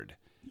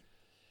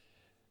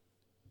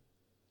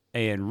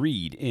and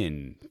read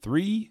in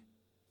 3.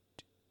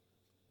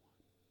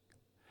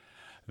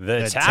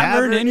 The The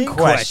Tavern in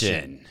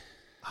Question.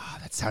 Oh,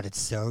 that sounded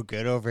so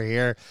good over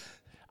here.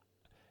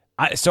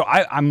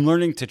 I'm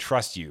learning to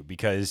trust you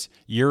because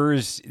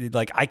yours,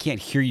 like, I can't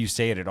hear you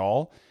say it at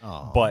all.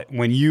 Oh. But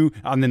when you,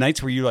 on the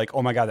nights where you're like,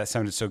 oh my God, that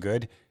sounded so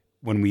good,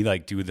 when we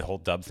like do the whole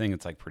dub thing,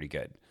 it's like pretty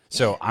good.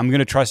 So I'm going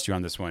to trust you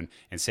on this one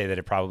and say that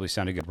it probably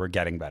sounded good. We're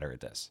getting better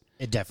at this.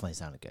 It definitely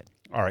sounded good.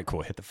 All right,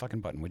 cool. Hit the fucking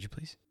button, would you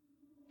please?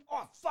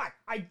 Oh, fuck.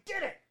 I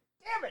did it.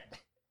 Damn it.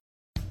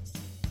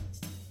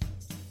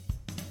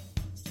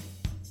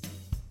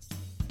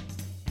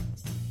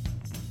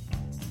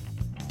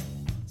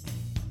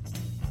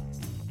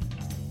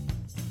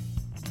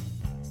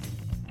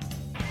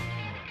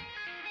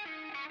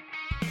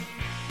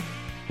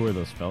 Who are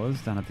those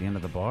fellas down at the end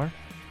of the bar?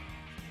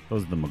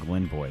 Those are the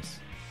McGlynn boys.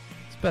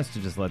 It's best to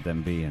just let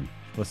them be and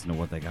listen to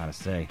what they gotta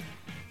say.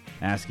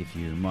 Ask if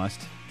you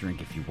must,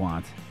 drink if you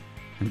want,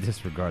 and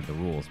disregard the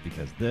rules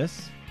because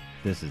this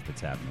is the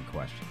Tavern in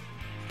Question.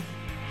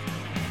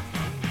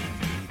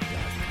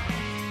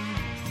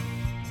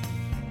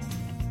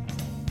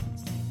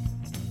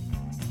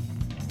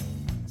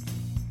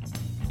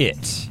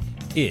 It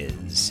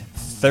is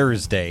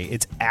Thursday.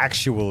 It's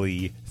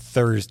actually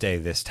Thursday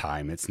this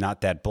time. It's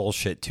not that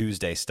bullshit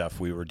Tuesday stuff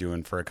we were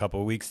doing for a couple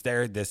of weeks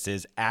there. This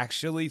is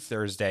actually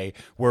Thursday.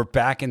 We're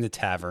back in the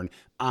tavern.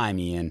 I'm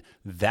Ian.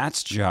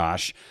 That's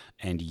Josh.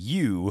 And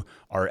you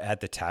are at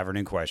the Tavern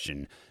in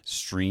Question,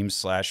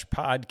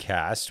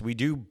 stream/podcast. We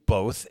do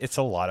both. It's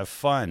a lot of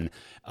fun.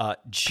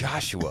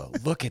 Joshua,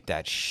 look at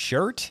that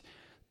shirt.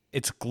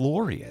 It's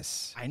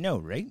glorious. I know,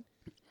 right?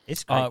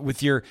 It's great.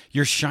 With your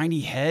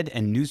shiny head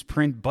and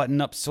newsprint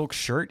button-up silk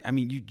shirt. I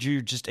mean,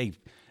 you're just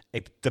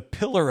the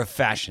pillar of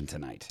fashion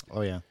tonight. Oh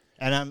yeah,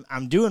 and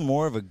I'm doing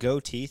more of a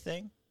goatee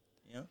thing,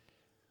 you know.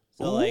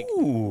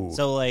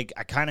 So like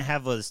I kind of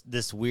have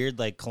this weird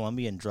like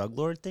Colombian drug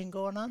lord thing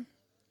going on.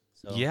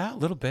 So, yeah, a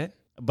little bit.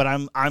 But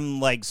I'm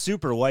like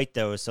super white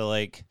though, so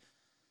like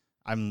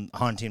I'm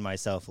haunting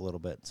myself a little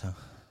bit. So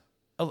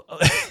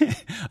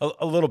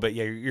a little bit,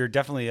 yeah. You're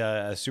definitely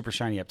super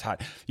shiny up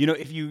top. You know,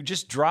 if you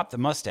just drop the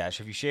mustache,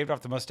 if you shaved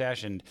off the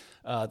mustache and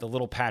the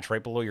little patch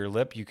right below your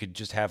lip, you could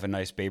just have a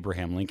nice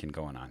Abraham Lincoln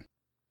going on.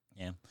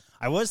 Yeah,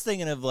 I was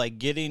thinking of like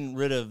getting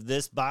rid of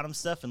this bottom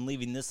stuff and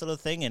leaving this little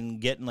thing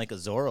and getting like a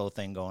Zorro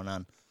thing going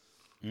on.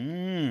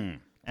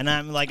 And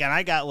I'm like, and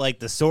I got like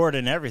the sword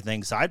and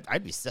everything, so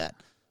I'd be set.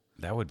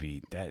 That'd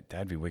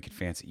be wicked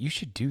fancy. You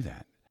should do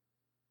that.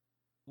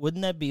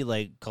 Wouldn't that be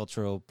like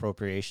cultural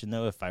appropriation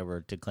though if I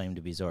were to claim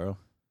to be Zorro?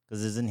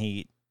 Because isn't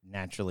he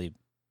naturally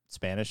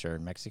Spanish or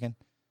Mexican?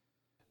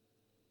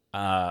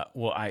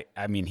 Well,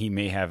 I mean, he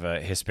may have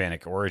a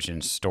Hispanic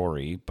origin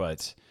story,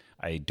 but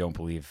I don't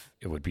believe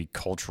it would be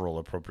cultural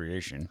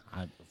appropriation.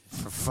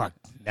 Fuck.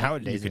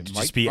 Nowadays, you could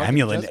just be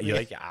emulating. You're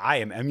like, I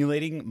am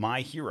emulating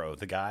my hero,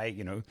 the guy,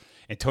 you know,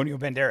 Antonio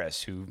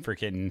Banderas, who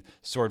freaking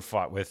sword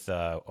fought with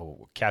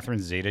Catherine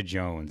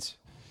Zeta-Jones.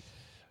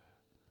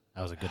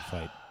 That was a good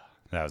fight.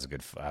 That was a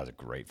great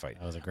fight.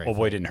 That was a great Old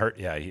boy fight. didn't hurt.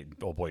 Yeah,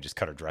 old boy just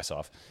cut her dress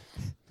off.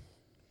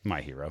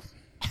 My hero.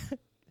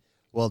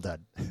 Well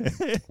done.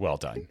 Well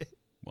done.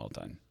 Well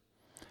done.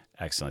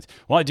 Excellent.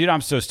 Well, dude,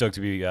 I'm so stoked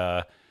to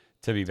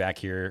be back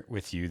here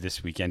with you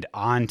this weekend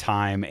on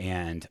time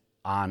and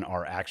on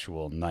our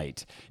actual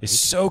night. It's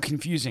so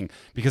confusing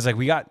because like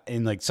we got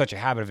in like such a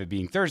habit of it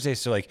being Thursday.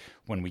 So like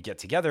when we get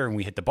together and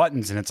we hit the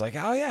buttons and it's like,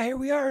 oh yeah, here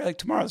we are. Like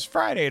tomorrow's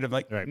Friday. And I'm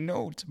like,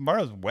 no,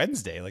 tomorrow's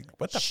Wednesday. Like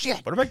what the shit?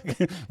 What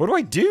do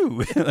I do?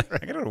 Like,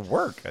 I gotta go to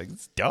work. Like,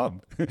 it's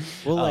dumb.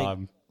 Well, like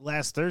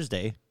last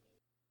Thursday,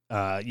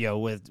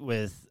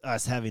 with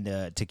us having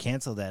to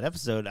cancel that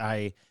episode,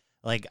 I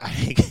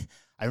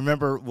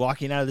remember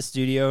walking out of the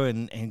studio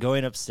and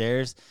going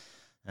upstairs.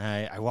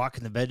 I walk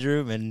in the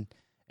bedroom and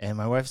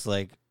my wife's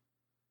like,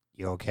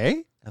 "You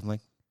okay?" I'm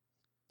like,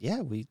 "Yeah,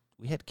 we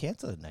had to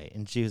cancel tonight."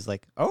 And she was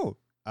like, "Oh,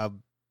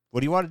 what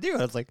do you want to do?"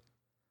 And I was like,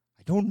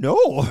 "I don't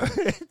know."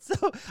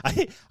 So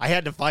I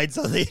had to find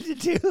something to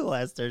do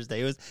last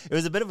Thursday. It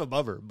was a bit of a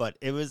bummer, but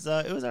it was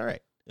all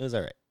right. It was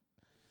all right.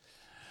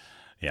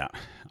 Yeah,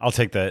 I'll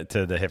take the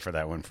hit for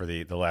that one for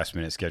the last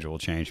minute schedule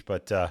change,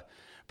 but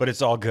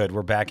it's all good.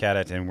 We're back at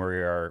it and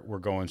we're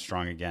going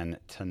strong again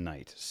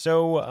tonight.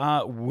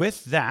 So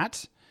with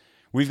that,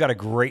 we've got a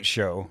great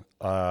show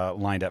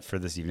lined up for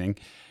this evening.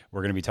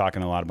 We're going to be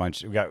talking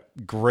we got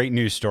great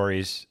news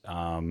stories.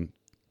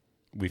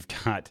 We've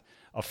got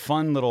a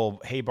fun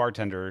little Hey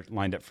Bartender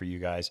lined up for you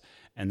guys.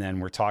 And then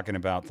we're talking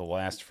about the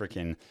last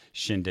freaking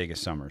shindig of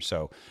summer.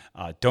 So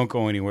don't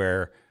go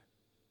anywhere.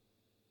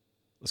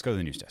 Let's go to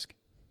the news desk.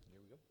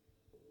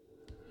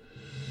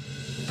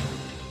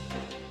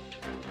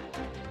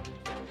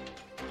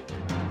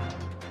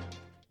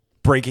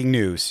 Breaking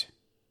news.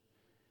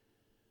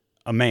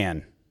 A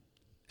man,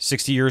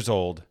 60 years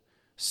old,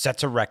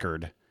 sets a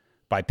record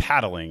by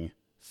paddling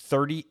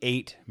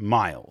 38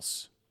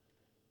 miles.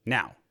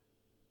 Now,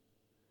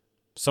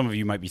 some of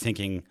you might be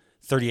thinking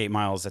 38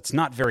 miles, that's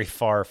not very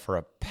far for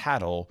a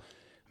paddle.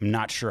 I'm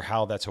not sure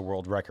how that's a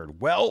world record.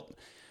 Well,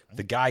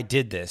 The guy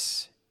did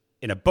this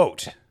in a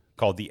boat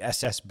called the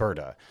SS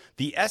Berta.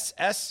 The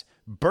SS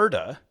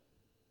Berta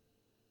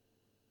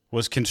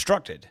was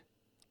constructed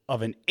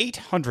of an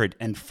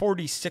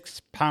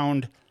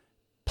 846-pound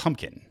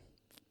pumpkin.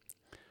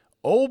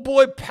 Old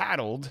boy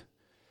paddled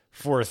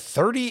for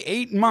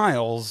 38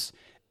 miles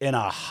in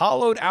a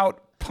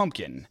hollowed-out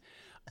pumpkin.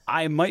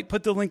 I might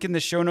put the link in the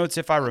show notes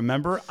if I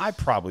remember. I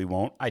probably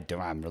won't.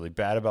 I'm really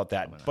bad about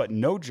that. But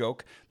no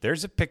joke,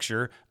 there's a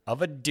picture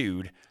of a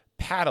dude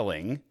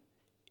paddling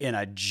in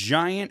a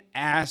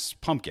giant-ass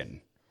pumpkin.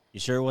 You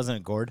sure it wasn't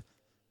a gourd?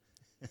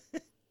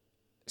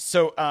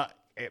 So,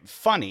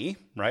 funny,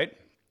 right?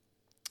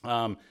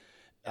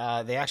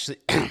 They actually...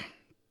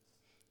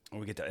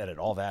 we get to edit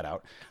all that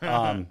out.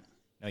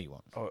 No, you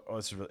won't.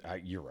 It's really,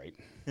 you're right.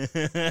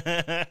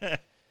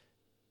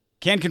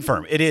 Can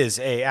confirm. It is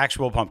a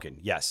actual pumpkin.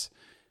 Yes.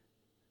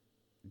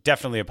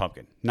 Definitely a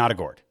pumpkin, not a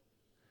gourd.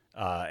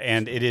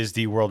 And it is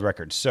the world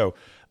record. So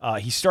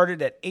he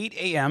started at 8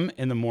 a.m.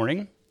 in the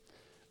morning.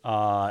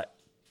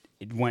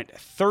 It went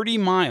 30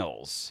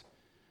 miles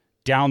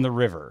down the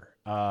river.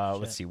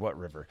 Let's see, what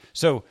river?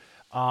 So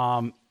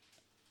the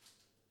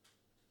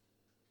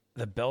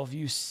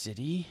Bellevue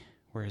City...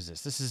 Where is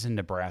this? This is in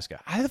Nebraska.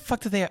 How the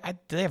fuck do they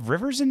have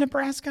rivers in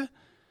Nebraska?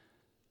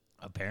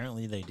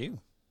 Apparently they do.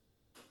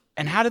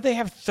 And how did they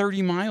have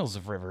 30 miles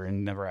of river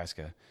in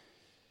Nebraska?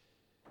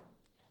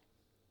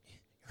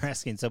 You're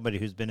asking somebody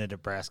who's been to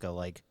Nebraska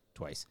like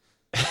twice.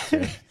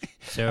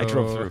 So I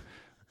drove through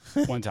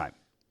one time.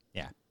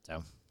 Yeah.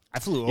 So I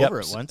flew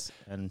over it once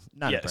and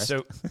not impressed.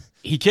 So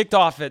he kicked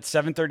off at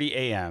 7:30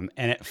 a.m.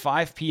 and at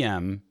 5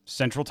 p.m.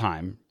 Central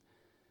Time,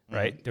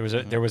 right? There was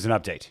an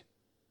update.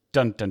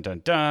 Dun, dun,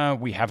 dun,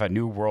 dun. We have a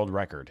new world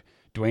record.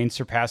 Dwayne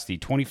surpassed the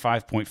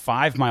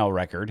 25.5 mile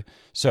record.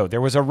 So there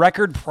was a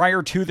record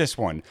prior to this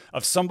one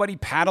of somebody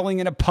paddling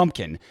in a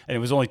pumpkin, and it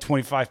was only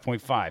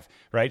 25.5,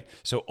 right?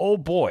 So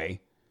old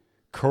boy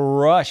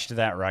crushed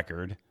that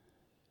record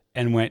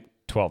and went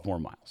 12 more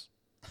miles.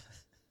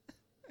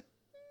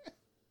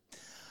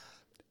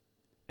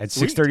 At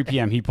 6:30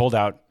 p.m., he pulled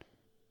out,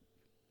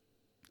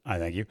 I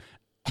thank you,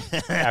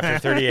 after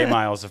 38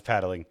 miles of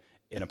paddling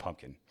in a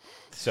pumpkin.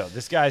 So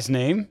this guy's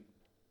name,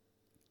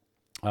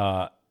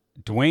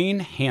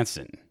 Dwayne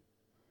Hansen.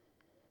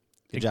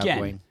 Good job,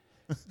 Dwayne.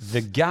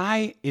 The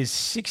guy is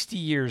 60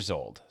 years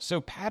old.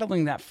 So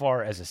paddling that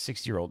far as a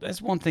 60-year-old,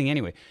 that's one thing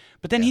anyway.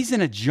 But then he's in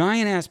a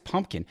giant-ass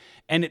pumpkin,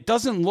 and it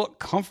doesn't look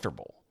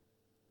comfortable.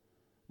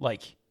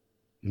 Like,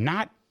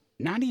 not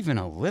even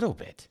a little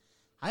bit.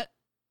 I'm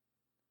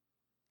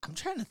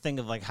trying to think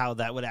of like how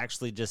that would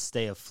actually just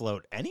stay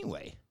afloat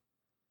anyway.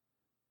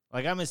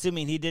 Like, I'm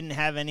assuming he didn't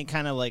have any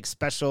kind of, like,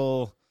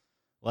 special,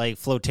 like,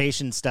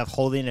 flotation stuff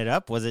holding it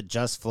up. Was it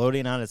just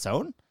floating on its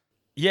own?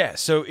 Yeah,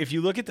 so if you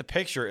look at the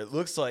picture, it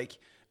looks like,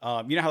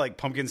 you know how, like,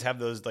 pumpkins have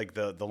those, like,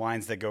 the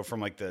lines that go from,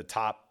 like, the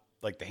top,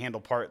 like, the handle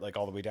part, like,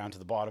 all the way down to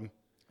the bottom?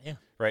 Yeah.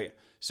 Right?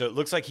 So it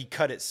looks like he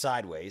cut it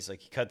sideways.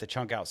 Like, he cut the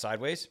chunk out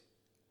sideways.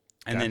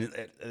 And then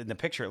in the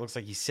picture, it looks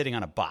like he's sitting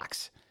on a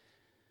box.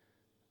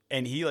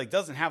 And he, like,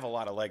 doesn't have a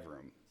lot of leg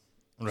room.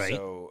 Right.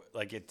 So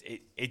like it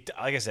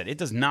like I said, it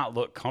does not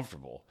look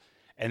comfortable.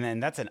 And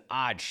then that's an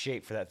odd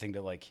shape for that thing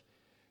to like.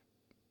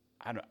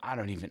 I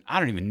don't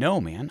even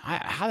know, man.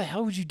 How the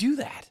hell would you do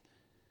that?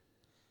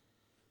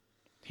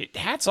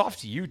 Hats off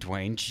to you,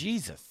 Dwayne.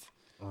 Jesus.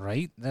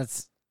 Right.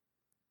 That's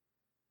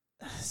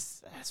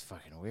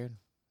fucking weird.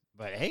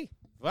 But hey,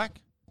 fuck.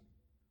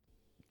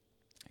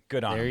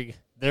 Good on him.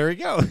 There he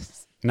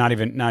goes. Not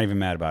even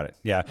mad about it.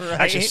 Yeah. Right?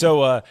 Actually,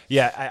 so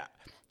yeah,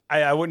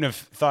 I wouldn't have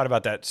thought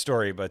about that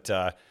story, but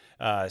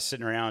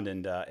sitting around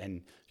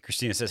and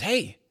Christina says,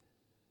 "Hey,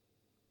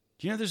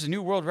 do you know there's a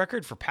new world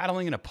record for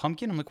paddling in a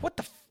pumpkin?" I'm like, "What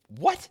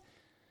what?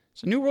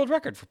 It's a new world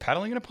record for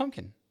paddling in a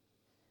pumpkin."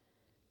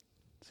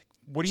 It's like,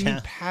 what do you mean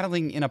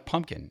paddling in a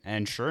pumpkin?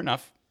 And sure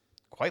enough,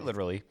 quite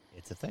literally,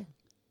 it's a thing.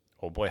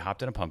 Old boy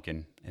hopped in a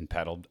pumpkin and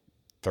paddled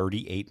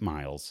 38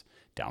 miles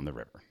down the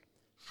river.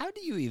 How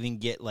do you even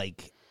get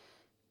like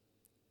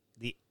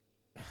the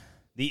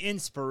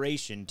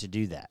inspiration to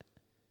do that?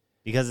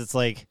 Because it's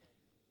like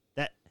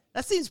that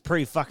seems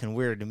pretty fucking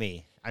weird to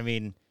me. I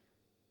mean,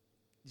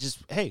 just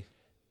hey,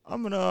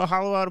 I'm gonna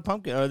hollow out a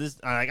pumpkin.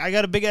 I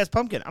got a big ass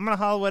pumpkin. I'm gonna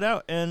hollow it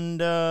out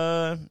and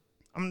I'm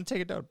gonna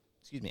take it down.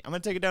 Excuse me. I'm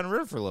gonna take it down the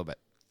river for a little bit.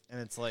 And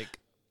it's like,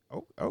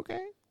 oh,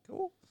 okay,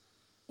 cool.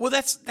 Well,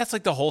 that's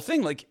like the whole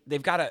thing. Like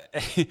they've got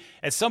to.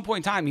 At some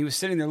point in time, he was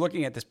sitting there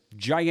looking at this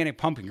gigantic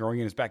pumpkin growing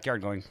in his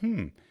backyard, going,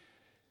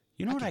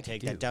 you know what I could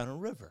take do? that down a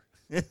river.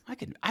 I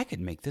could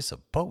make this a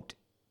boat.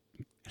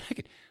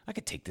 I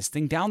could take this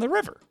thing down the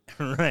river.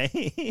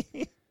 Right.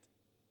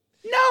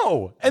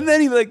 No. And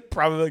then he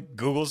probably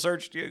Google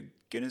searched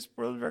Guinness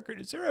World Record.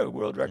 Is there a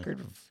world record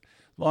of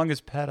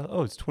longest paddle?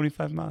 Oh, it's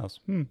 25 miles.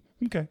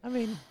 Okay. I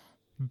mean,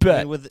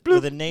 bet with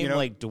a name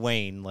like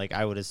Dwayne, like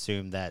I would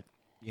assume that,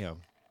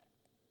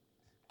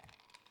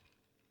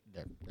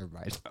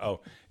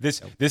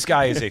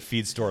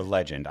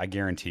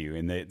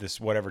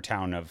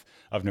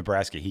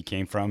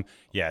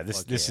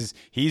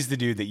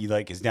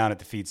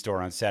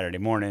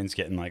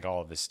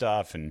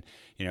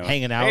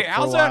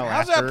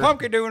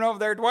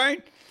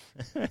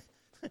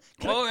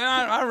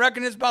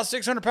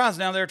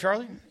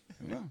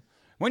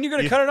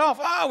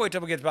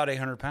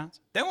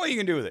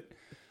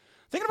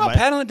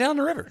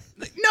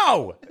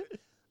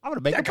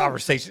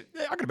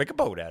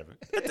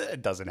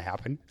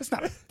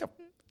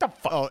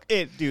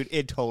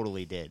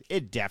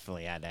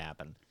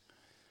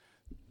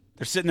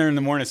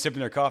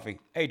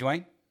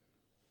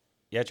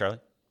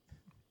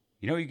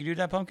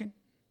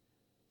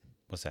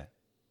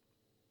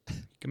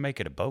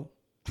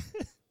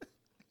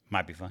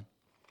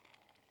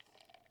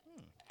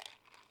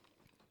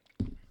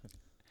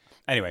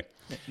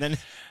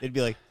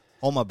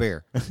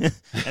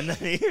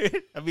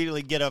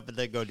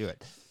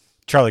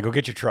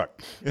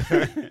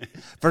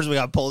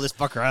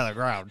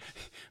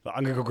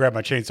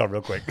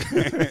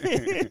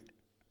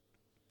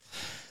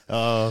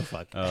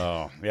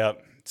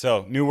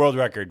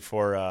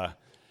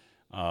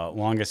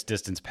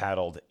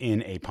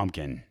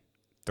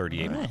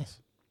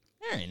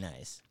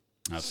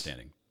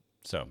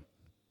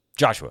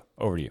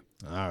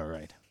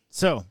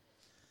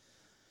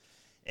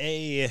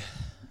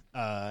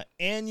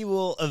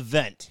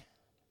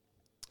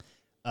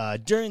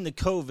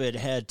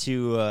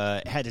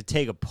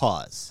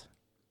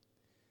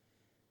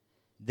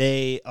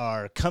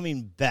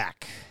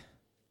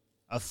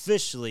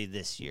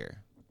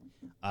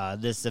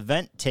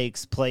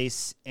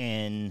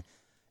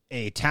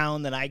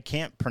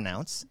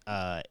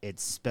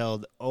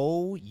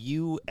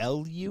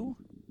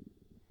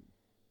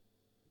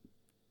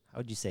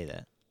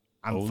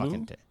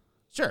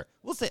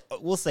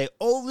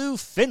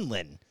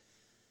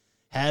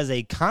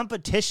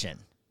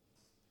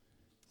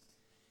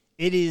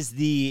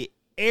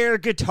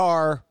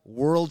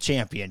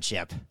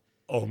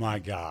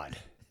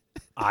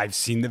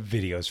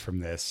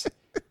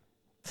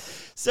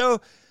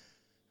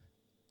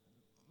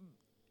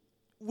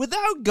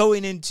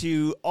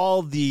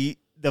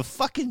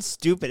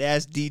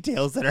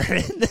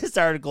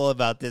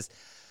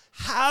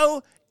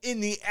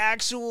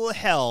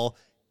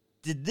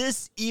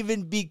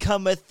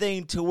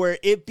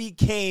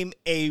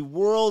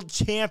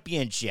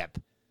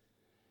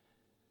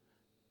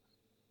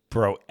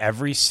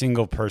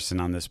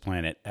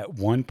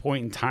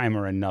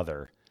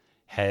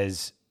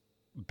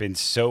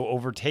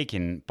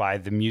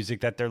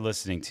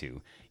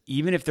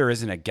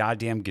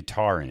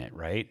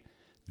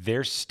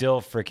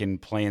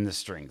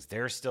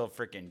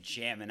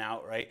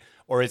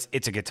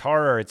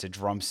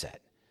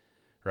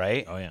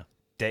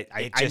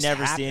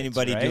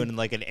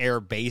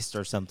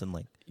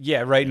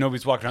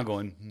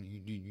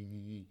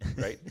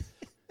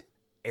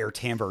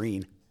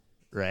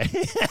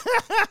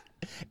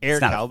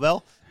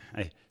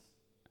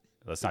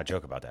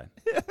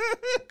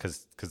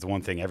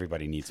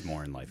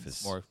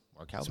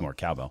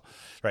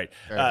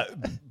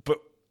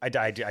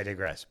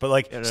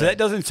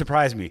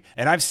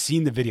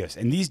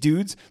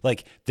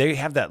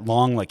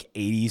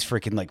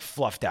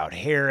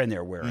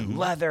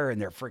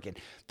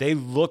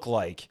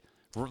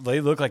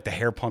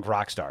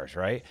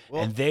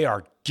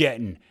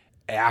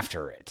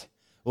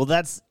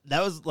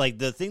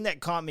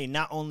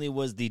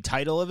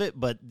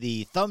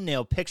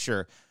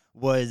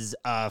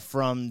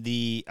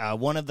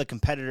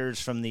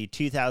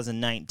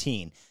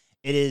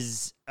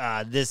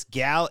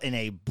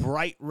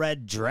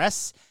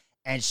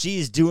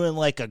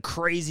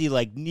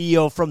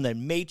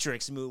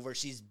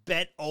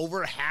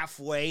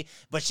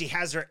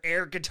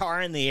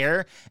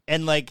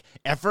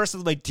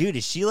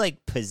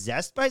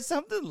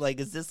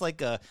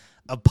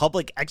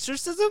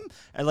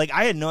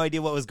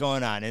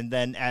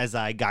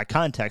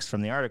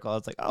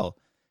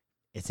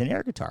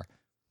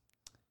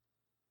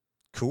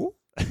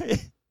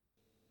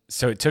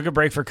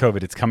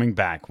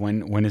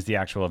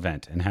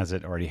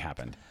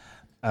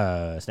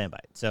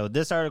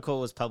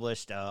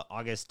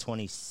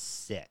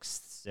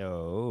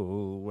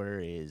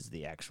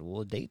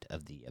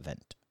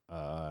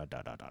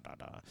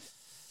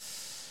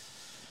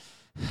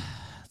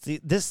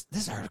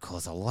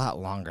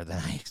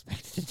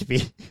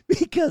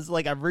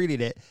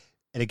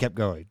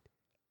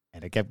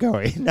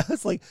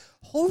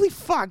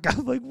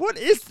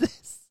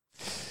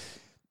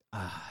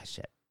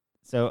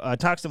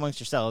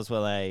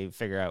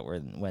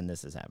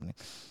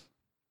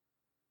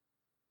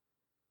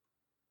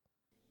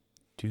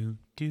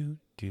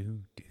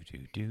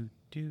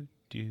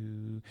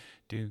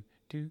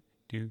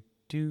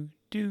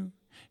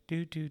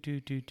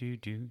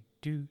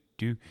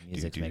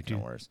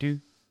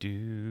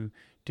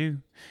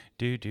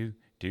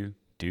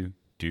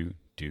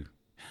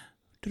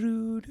 Okay,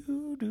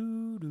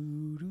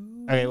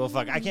 well,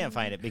 fuck, I can't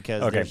find it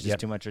because Okay, there's just yep.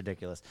 too much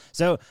ridiculous.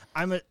 So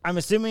I'm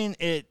assuming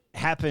it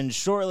happened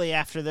shortly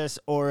after this,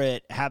 or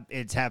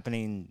it's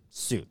happening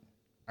soon,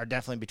 or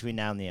definitely between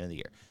now and the end of the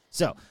year.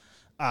 So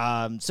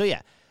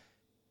yeah,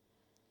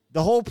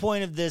 the whole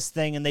point of this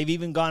thing, and they've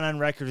even gone on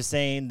record as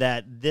saying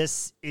that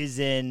this is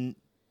in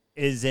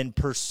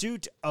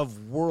pursuit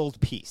of world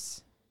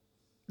peace.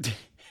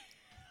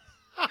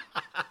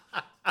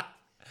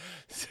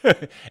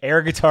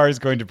 Air guitar is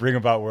going to bring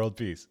about world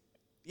peace.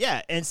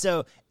 Yeah, and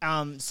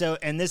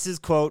and this is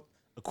quote,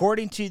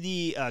 according to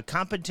the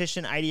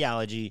competition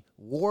ideology,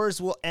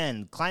 wars will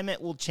end,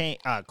 climate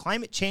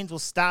change will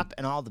stop,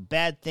 and all the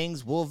bad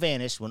things will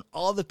vanish when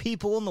all the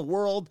people in the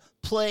world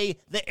play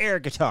the air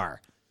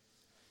guitar.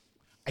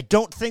 I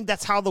don't think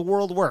that's how the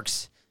world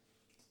works,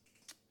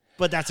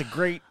 but that's a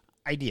great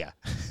idea.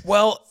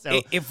 Well,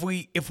 So- if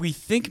we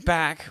think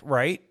back,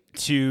 right,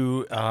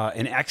 to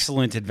an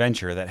excellent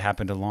adventure that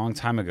happened a long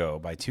time ago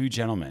by two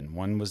gentlemen.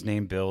 One was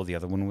named Bill, the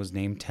other one was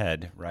named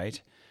Ted,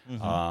 right?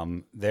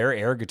 Their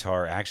air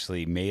guitar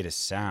actually made a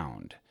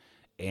sound,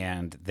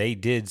 and they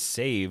did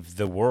save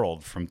the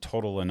world from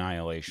total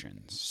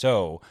annihilation.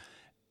 So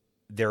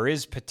there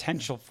is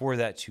potential for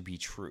that to be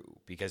true,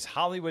 because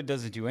Hollywood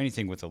doesn't do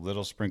anything without a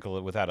little sprinkle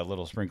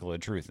of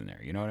truth in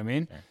there. You know what I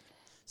mean?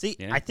 See,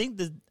 Yeah. I think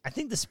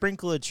the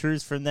sprinkle of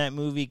truth from that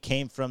movie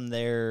came from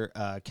their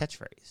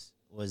catchphrase.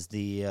 Was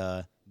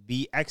the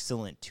be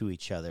excellent to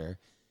each other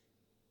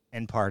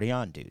and party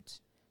on, dudes.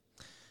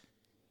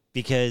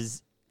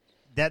 Because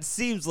that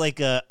seems like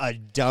a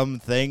dumb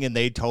thing, and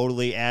they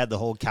totally add the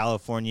whole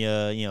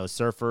California,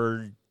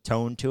 surfer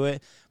tone to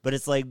it. But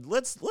it's like,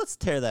 let's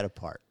tear that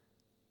apart.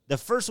 The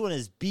first one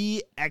is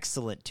be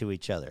excellent to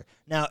each other.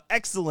 Now,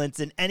 excellence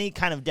in any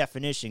kind of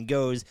definition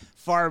goes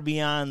far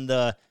beyond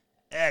the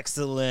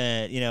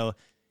excellent,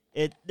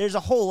 there's a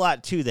whole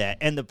lot to that.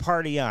 And the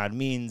party on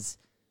means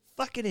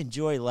fucking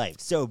enjoy life.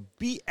 So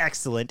be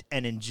excellent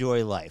and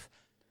enjoy life.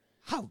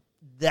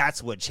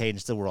 That's what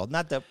changed the world.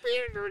 Not the,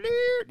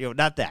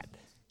 not that.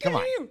 Come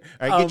on. All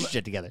right, get your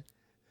shit together.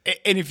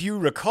 And if you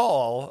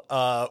recall,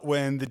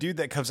 when the dude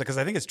that comes, because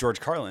I think it's George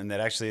Carlin that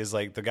actually is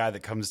like the guy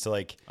that comes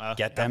to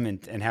get them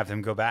and have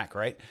them go back,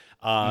 right?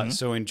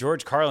 So in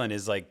George Carlin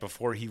is like,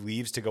 before he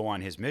leaves to go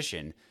on his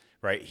mission,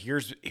 right?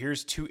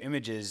 Here's two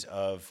images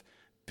of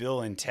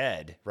Bill and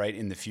Ted, right,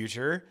 in the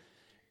future.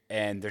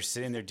 And they're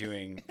sitting there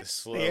doing the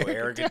slow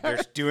air guitar.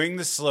 They're doing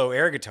the slow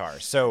air guitar.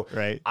 So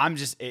Right. I'm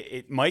just,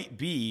 it might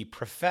be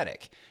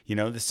prophetic,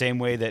 the same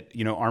way that,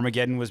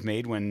 Armageddon was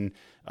made when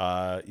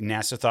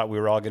NASA thought we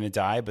were all going to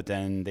die, but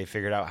then they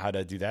figured out how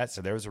to do that.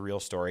 So there was a real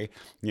story,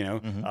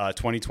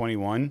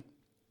 2021.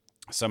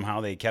 Somehow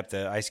they kept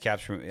the ice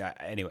caps from,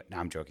 anyway, no,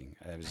 I'm joking.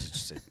 It was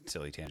just a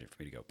silly tangent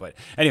for me to go. But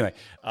anyway,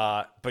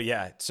 but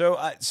yeah, so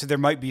there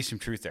might be some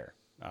truth there.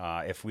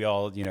 If we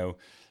all,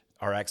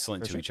 are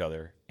excellent to each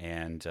other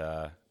and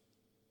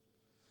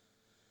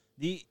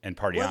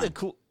party one on. of the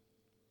cool,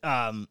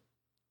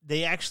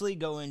 they actually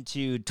go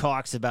into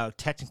talks about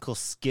technical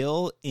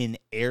skill in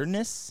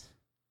airness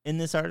in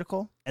this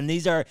article, and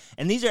these are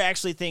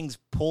actually things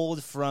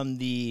pulled from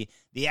the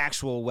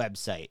actual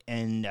website.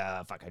 And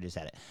I just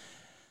had it,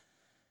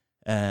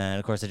 and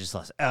of course I just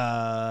lost.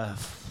 Blah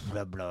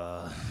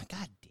blah.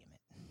 God damn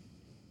it!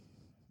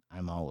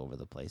 I'm all over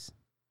the place,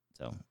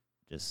 so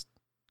just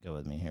go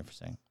with me here for a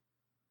second.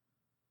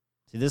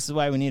 See, this is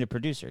why we need a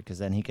producer, because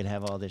then he could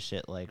have all this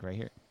shit like right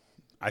here.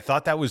 I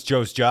thought that was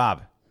Joe's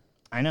job.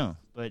 I know,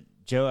 but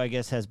Joe, I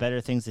guess, has better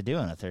things to do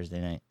on a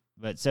Thursday night.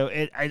 But so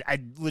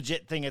I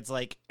legit think it's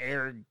like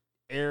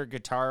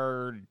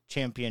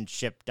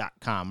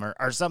airguitarchampionship.com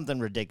or something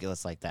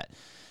ridiculous like that.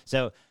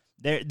 So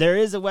there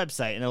is a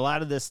website, and a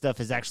lot of this stuff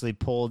is actually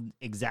pulled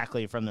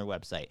exactly from their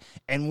website.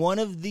 And one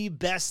of the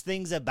best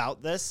things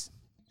about this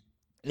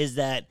is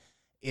that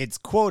it's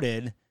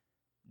quoted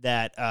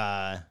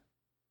that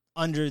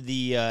under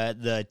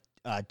the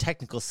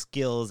technical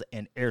skills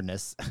and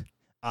airness,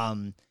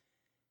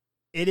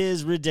 it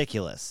is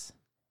ridiculous.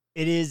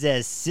 It is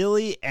as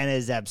silly and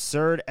as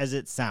absurd as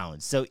it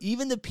sounds. So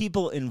even the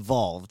people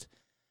involved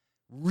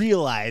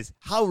realize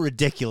how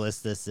ridiculous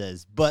this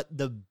is. But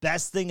the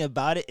best thing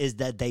about it is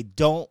that they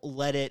don't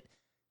let it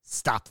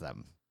stop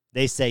them.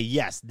 They say,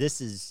 yes, this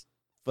is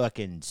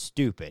fucking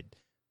stupid,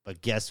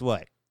 but guess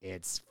what?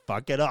 It's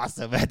fucking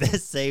awesome at the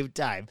same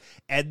time.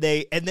 And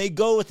they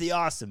go with the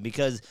awesome,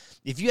 because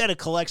if you had a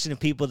collection of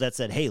people that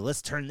said, hey,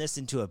 let's turn this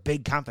into a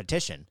big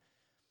competition,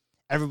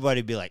 everybody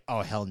would be like,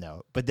 oh, hell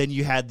no. But then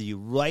you had the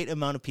right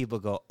amount of people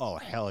go, oh,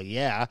 hell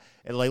yeah.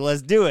 And like,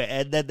 let's do it.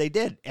 And then they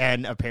did.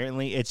 And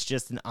apparently it's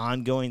just an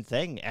ongoing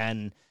thing,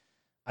 and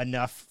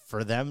enough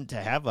for them to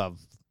have a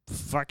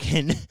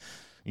fucking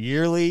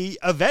yearly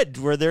event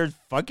where they're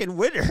fucking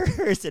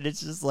winners. And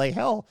it's just like,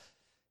 hell.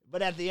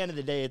 But at the end of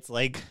the day, it's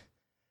like,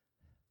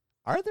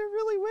 are there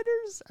really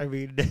winners? I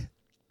mean, did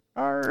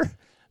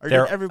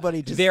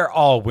everybody just... They're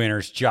all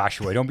winners,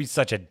 Joshua. Don't be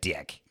such a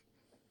dick.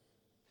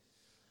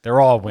 They're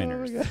all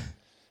winners. God.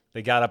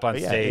 They got up on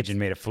But yeah, stage it's- and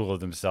made a fool of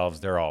themselves.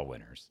 They're all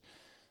winners.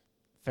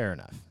 Fair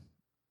enough.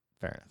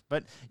 Fair enough.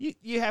 But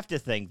you have to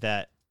think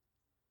that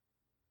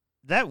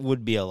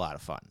would be a lot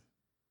of fun.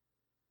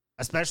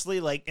 Especially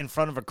like in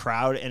front of a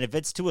crowd, and if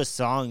it's to a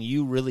song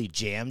you really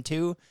jam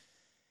to,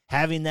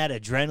 having that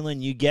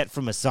adrenaline you get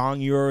from a song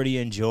you already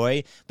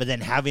enjoy, but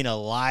then having a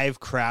live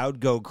crowd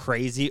go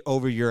crazy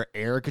over your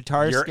air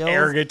guitar skills. Your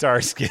air guitar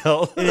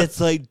skill. And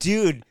it's like,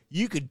 dude,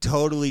 you could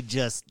totally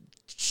just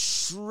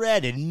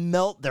shred and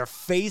melt their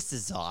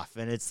faces off.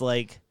 And it's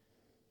like,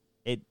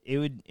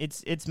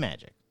 it's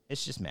magic.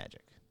 It's just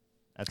magic.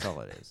 That's all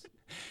it is.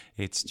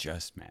 It's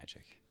just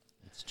magic.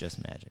 It's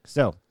just magic.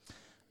 So,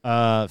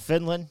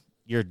 Finland,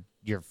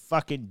 you're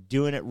fucking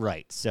doing it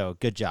right. So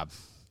good job.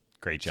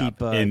 Great job.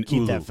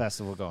 Keep that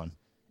festival going.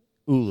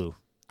 Oulu.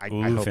 I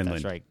hope Finland.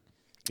 that's right.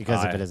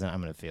 Because if it isn't,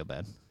 I'm going to feel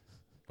bad.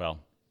 Well,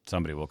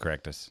 somebody will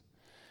correct us.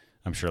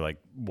 I'm sure like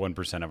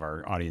 1% of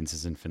our audience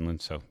is in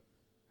Finland, so.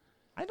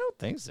 I don't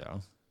think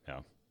so.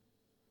 No.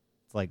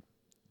 It's like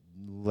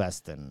less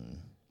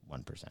than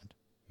 1%.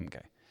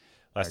 Okay.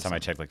 Last time I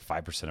checked, like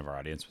 5% of our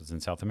audience was in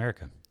South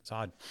America. It's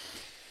odd.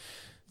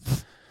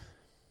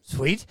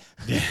 Sweet.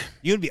 Yeah.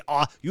 You would be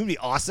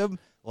awesome.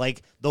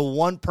 Like the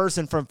one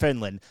person from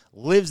Finland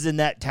lives in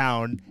that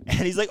town,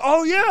 and he's like,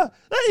 "Oh yeah,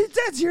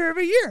 that's here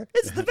every year.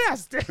 It's the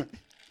best."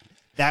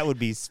 That would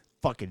be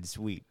fucking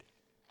sweet.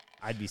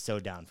 I'd be so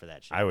down for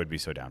that shit. I would be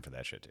so down for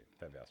that shit too.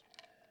 That'd be awesome.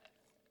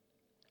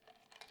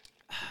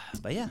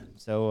 But yeah,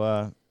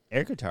 so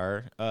air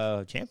guitar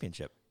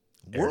championship,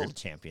 world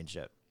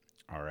championship.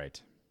 All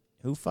right.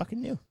 Who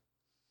fucking knew?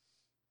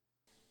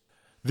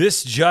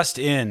 This just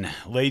in,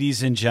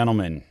 ladies and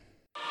gentlemen.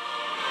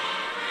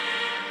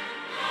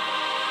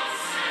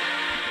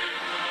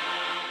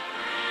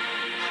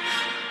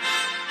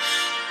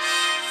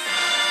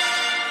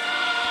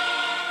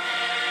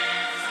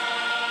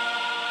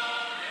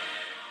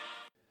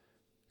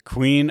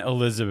 Queen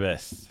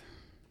Elizabeth,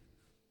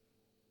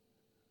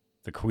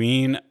 the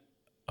Queen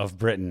of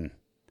Britain,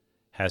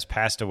 has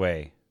passed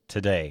away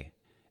today,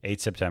 8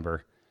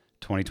 September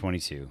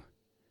 2022.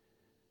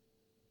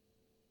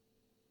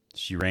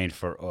 She reigned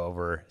for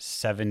over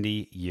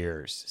 70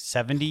 years.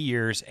 70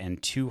 years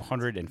and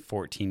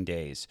 214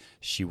 days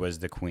she was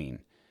the queen.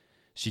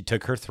 She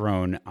took her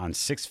throne on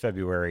 6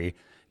 February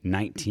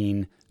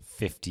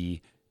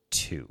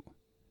 1952.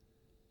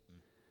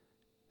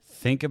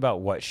 Think about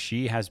what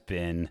she has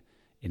been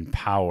in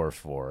power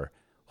for.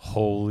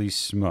 Holy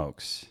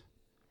smokes.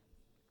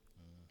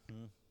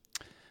 Mm-hmm.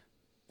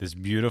 This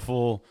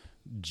beautiful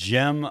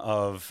gem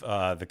of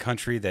the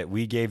country that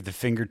we gave the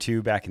finger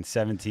to back in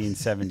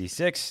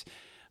 1776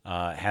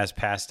 has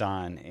passed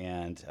on.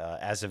 And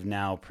as of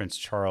now, Prince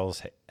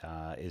Charles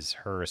is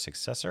her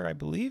successor, I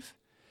believe.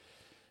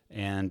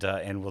 And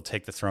will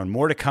take the throne.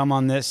 More to come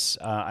on this.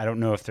 I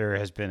don't know if there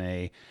has been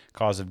a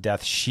cause of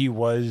death. She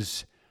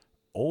was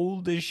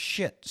old as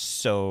shit,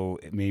 so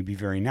it may be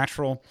very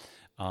natural.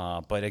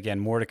 But again,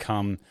 more to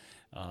come.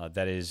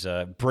 That is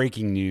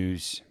breaking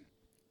news.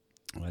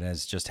 What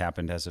has just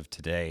happened as of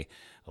today.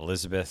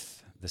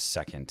 Elizabeth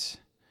II,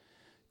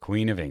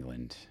 Queen of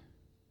England,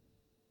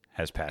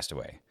 has passed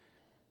away.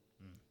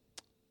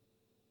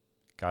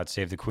 God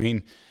save the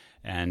Queen.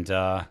 And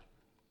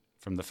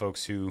from the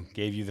folks who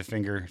gave you the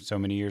finger so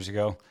many years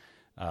ago,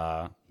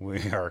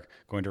 we are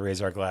going to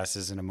raise our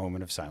glasses in a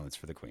moment of silence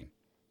for the Queen.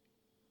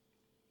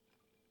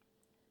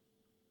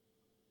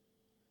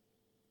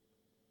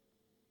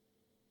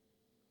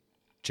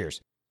 Cheers.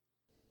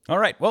 All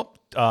right. Well,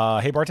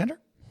 hey, bartender.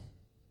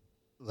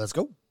 Let's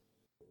go.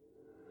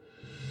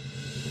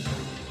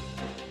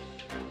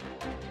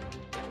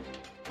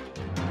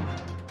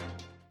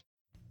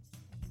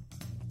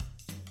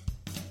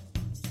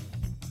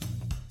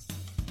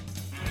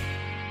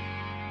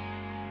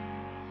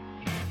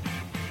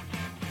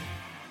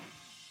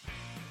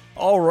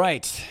 All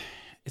right.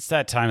 It's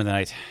that time of the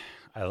night.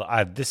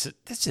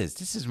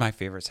 This is my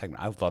favorite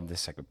segment. I love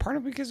this segment. Part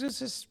of it because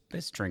it's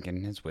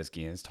drinking, it's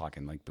whiskey, and it's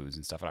talking like booze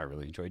and stuff. And I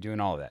really enjoy doing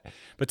all of that.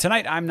 But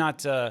tonight I'm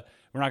not.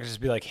 We're not gonna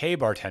just be like, "Hey,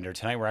 bartender."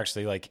 Tonight we're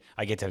actually like,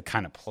 I get to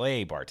kind of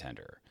play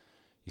bartender.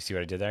 You see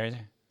what I did there?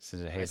 This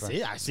is a hey.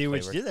 I see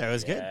what you did there. It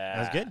was good. That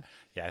was good.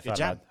 Yeah, I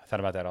thought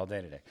about that all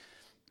day today.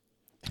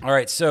 All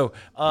right, so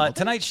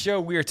tonight's show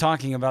we are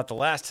talking about the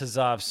last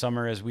huzzah of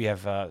summer as we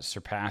have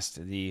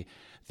surpassed the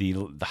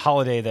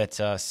holiday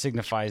that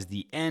signifies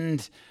the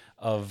end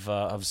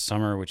of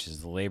summer, which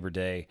is the Labor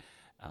Day.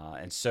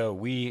 And so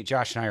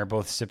Josh and I are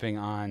both sipping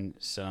on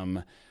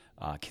some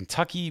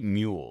Kentucky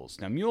mules.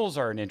 Now, mules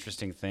are an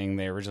interesting thing.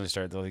 They originally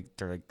started,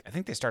 I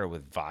think they started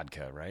with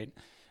vodka, right?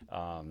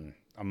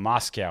 A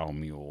Moscow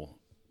mule,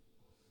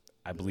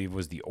 I believe,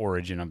 was the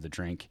origin of the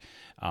drink.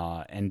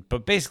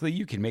 But basically,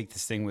 you can make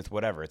this thing with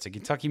whatever. It's a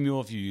Kentucky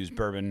mule if you use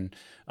bourbon.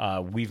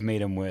 We've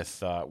made them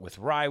with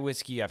rye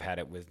whiskey. I've had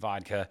it with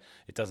vodka.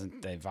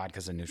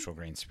 Vodka's a neutral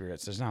grain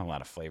spirit, so there's not a lot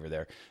of flavor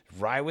there.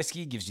 Rye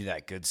whiskey gives you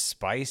that good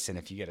spice, and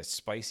if you get a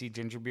spicy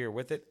ginger beer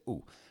with it,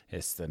 ooh,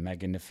 it's the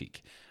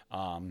magnifique.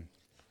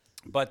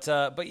 But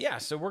yeah,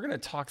 so we're going to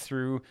talk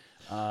through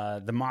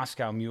the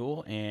Moscow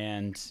Mule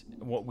and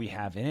what we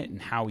have in it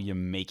and how you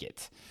make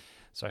it.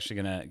 So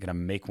actually gonna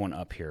make one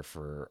up here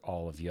for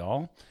all of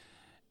y'all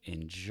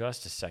in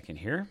just a second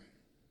here.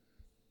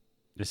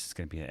 This is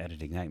gonna be an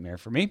editing nightmare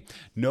for me.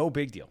 No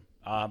big deal,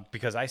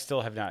 because I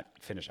still have not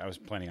finished. I was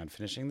planning on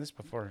finishing this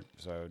before,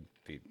 so I would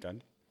be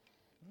done.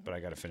 But I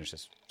got to finish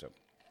this.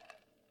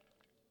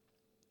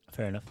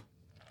 Fair enough.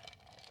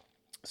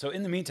 So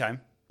in the meantime,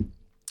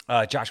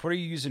 Josh, what are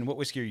you using? What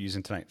whiskey are you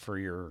using tonight for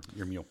your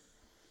mule?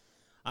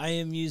 I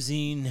am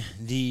using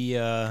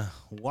the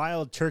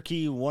Wild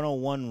Turkey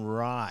 101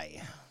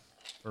 Rye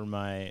for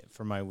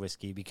my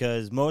whiskey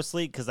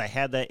mostly because I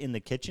had that in the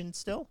kitchen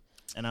still,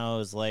 and I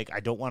was like, I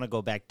don't want to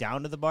go back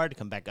down to the bar to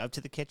come back up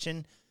to the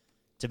kitchen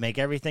to make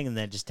everything and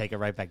then just take it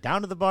right back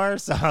down to the bar.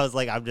 So I was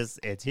like,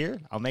 it's here,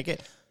 I'll make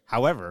it.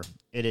 However,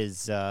 it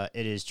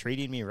is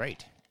treating me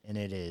right, and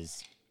it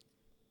is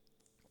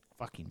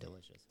fucking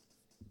delicious.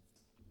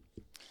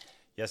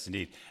 Yes,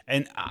 indeed.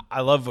 And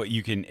I love what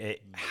you can,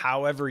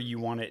 however you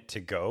want it to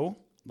go,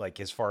 like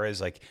as far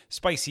as like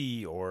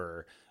spicy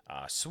or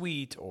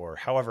sweet or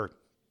however,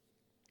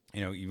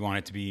 you want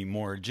it to be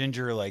more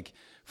ginger, like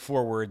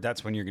forward.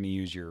 That's when you're going to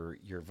use your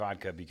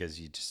vodka because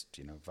you just,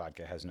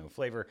 vodka has no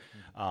flavor.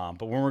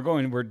 But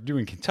when we're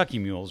doing Kentucky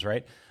mules,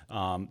 right?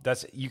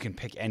 You can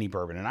pick any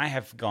bourbon. And I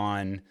have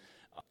gone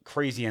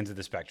crazy ends of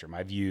the spectrum.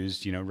 I've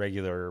used,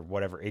 regular,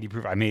 whatever, 80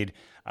 proof. I made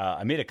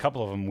a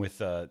couple of them with,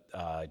 do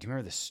you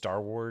remember the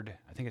Starward?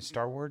 I think it's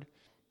Starward.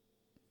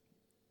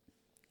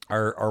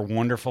 Our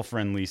wonderful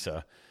friend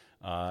Lisa.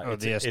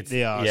 It's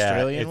the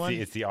Australian one?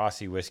 It's the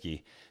Aussie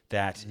whiskey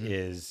that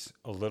is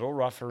a little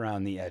rough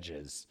around the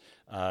edges.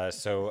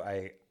 So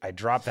I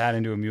dropped that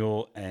into a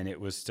mule, and it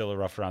was still a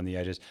rough around the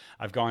edges.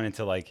 I've gone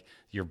into like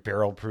your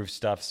barrel proof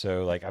stuff.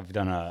 So like I've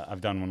done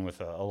one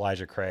with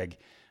Elijah Craig,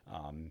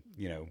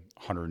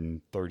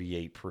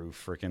 138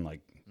 proof, freaking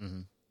like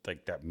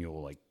that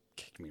mule like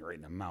kicked me right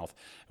in the mouth.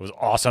 It was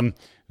awesome.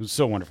 It was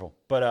so wonderful.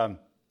 But a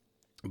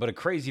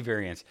crazy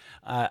variance.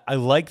 I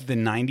like the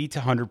 90 to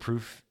 100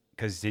 proof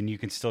because then you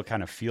can still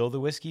kind of feel the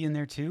whiskey in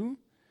there too.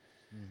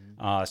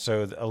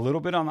 So a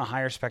little bit on the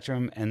higher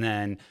spectrum, and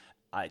then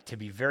to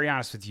be very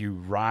honest with you,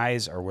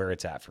 ryes are where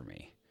it's at for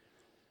me.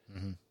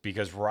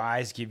 Because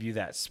ryes give you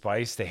that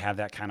spice. They have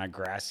that kind of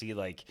grassy,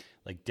 like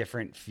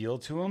different feel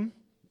to them.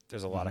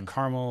 There's a lot of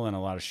caramel and a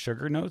lot of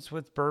sugar notes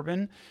with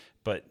bourbon,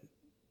 but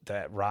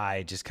that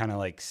rye just kind of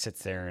like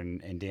sits there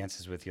and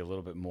dances with you a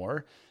little bit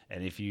more.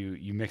 And if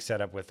you mix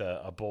that up with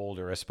a bold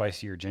or a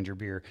spicier ginger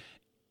beer,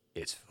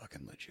 it's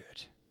fucking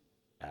legit.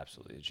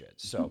 Absolutely legit.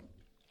 So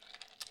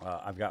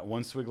I've got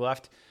one swig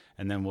left,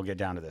 and then we'll get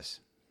down to this.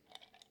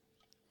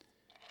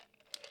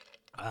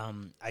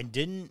 I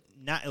didn't,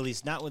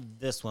 not with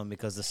this one,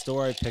 because the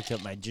store I picked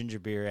up my ginger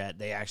beer at,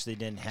 they actually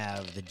didn't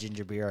have the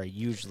ginger beer I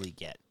usually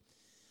get.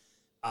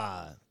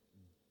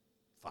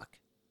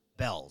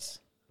 Bell's.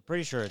 I'm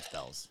pretty sure it's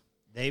Bell's.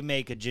 They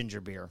make a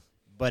ginger beer,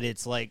 but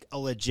it's like a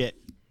legit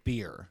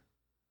beer,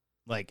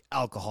 like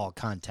alcohol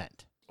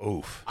content.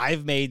 Oof.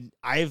 I've made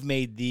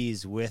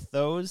these with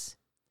those.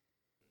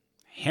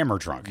 Hammer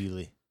drunk.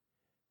 Really.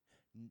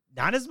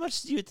 Not as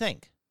much as you'd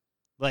think.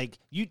 Like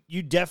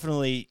you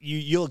definitely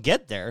you'll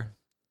get there,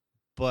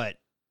 but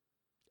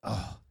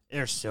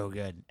they're so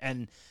good.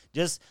 And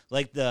just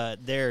like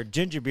their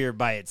ginger beer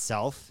by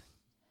itself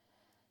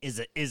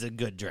is a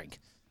good drink,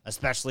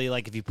 especially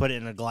like if you put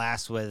it in a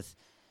glass with.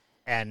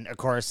 And of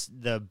course,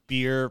 the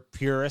beer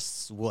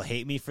purists will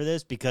hate me for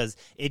this because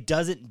it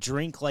doesn't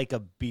drink like a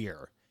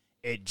beer.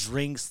 It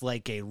drinks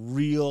like a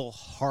real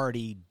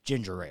hearty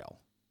ginger ale.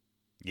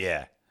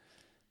 Yeah.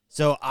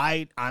 So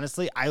I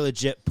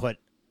legit put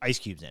ice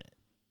cubes in it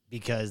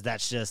because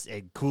that's just,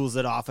 it cools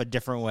it off a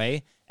different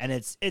way, and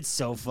it's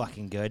so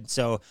fucking good.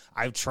 So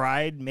I've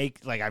tried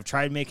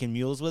making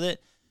mules with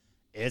it.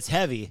 It's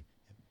heavy,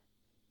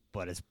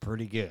 but it's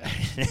pretty good.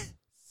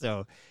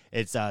 So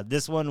it's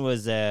this one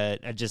was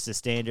just a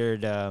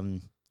standard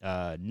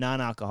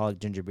non-alcoholic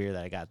ginger beer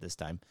that I got this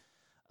time,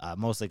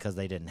 mostly because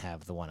they didn't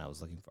have the one I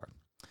was looking for,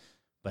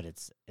 but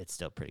it's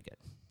still pretty good.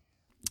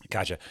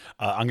 Gotcha.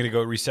 I'm going to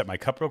go reset my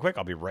cup real quick.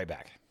 I'll be right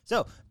back.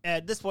 So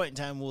at this point in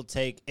time, we'll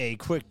take a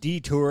quick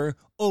detour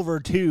over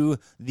to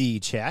the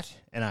chat,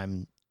 and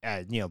I'm,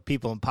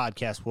 people in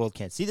podcast world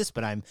can't see this,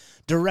 but I'm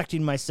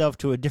directing myself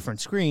to a different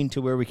screen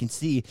to where we can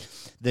see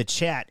the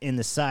chat in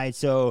the side.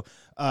 So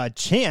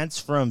Chance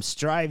from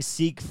Strive,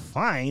 Seek,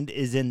 Find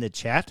is in the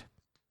chat,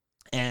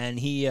 and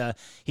he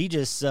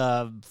just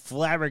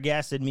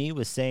flabbergasted me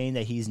with saying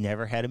that he's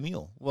never had a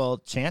mule. Well,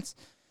 Chance,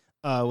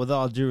 with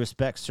all due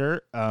respect,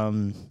 sir,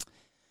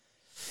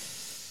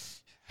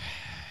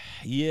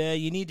 yeah,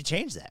 you need to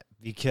change that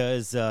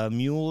because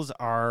mules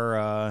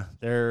are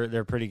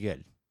they're pretty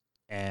good,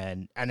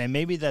 and then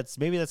maybe that's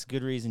a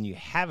good reason you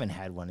haven't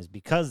had one is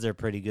because they're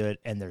pretty good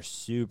and they're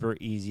super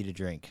easy to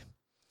drink,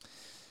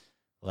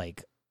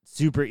 like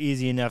super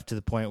easy enough to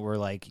the point where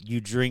like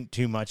you drink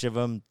too much of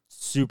them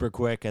super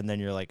quick and then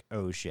you're like,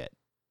 oh shit,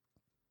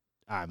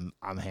 I'm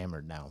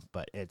hammered now,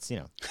 but it's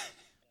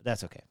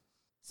that's okay.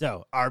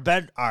 So our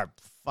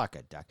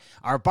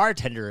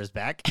bartender is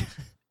back.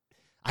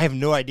 I have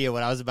no idea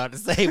what I was about to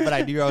say, but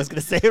I knew I was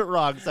going to say it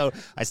wrong, so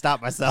I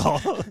stopped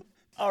myself.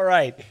 All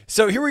right.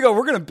 So here we go.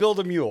 We're going to build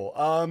a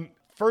mule.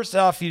 First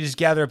off, you just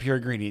gather up your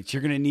ingredients.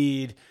 You're going to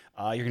need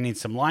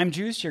some lime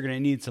juice. You're going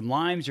to need some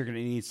limes. You're going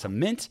to need some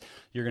mint.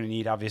 You're going to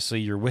need, obviously,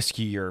 your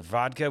whiskey, your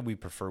vodka. We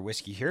prefer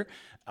whiskey here.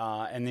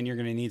 And then you're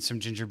going to need some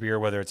ginger beer,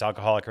 whether it's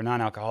alcoholic or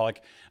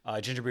non-alcoholic.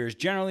 Ginger beer is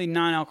generally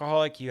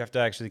non-alcoholic. You have to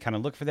actually kind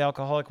of look for the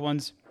alcoholic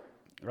ones.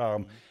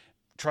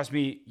 Trust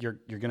me, you're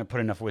going to put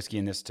enough whiskey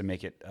in this to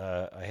make it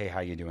a hey,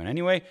 how you doing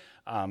anyway.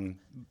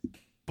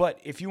 But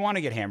if you want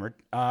to get hammered,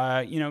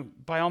 by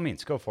all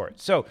means, go for it.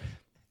 So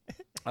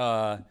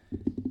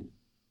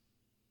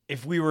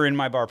if we were in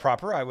my bar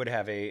proper, I would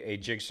have a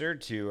jigsaw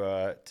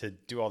to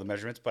do all the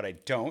measurements, but I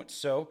don't.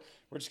 So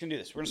we're just going to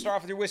do this. We're going to start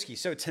off with your whiskey.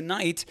 So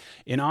tonight,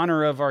 in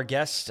honor of our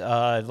guest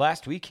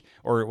last week,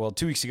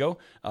 2 weeks ago,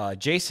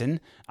 Jason,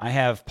 I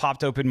have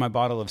popped open my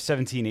bottle of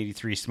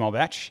 1783 small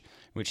batch,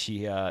 which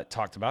he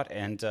talked about.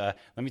 And let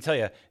me tell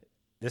you,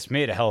 this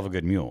made a hell of a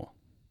good mule.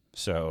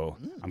 So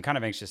I'm kind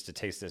of anxious to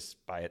taste this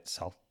by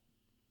itself.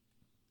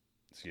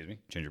 Excuse me,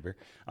 ginger beer.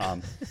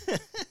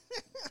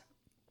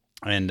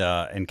 And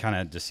kind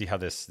of to see how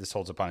this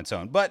holds up on its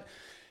own. But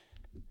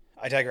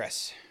I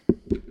digress.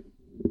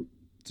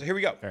 So here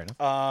we go. Fair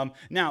enough.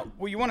 Now,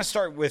 you want to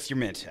start with your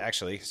mint,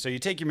 actually. So you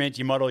take your mint,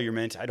 you muddle your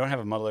mint. I don't have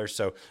a muddler,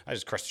 so I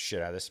just crush the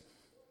shit out of this.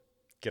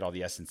 Get all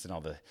the essence and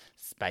all the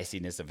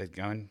spiciness of it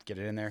going. Get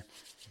it in there.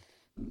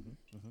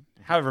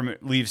 However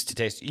it leaves to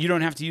taste. You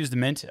don't have to use the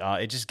mint.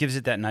 It just gives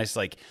it that nice,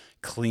 like,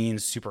 clean,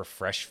 super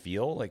fresh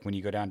feel. Like when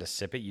you go down to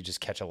sip it, you just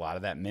catch a lot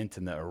of that mint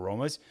and the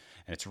aromas,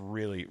 and it's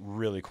really,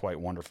 really quite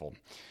wonderful.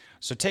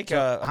 So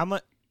how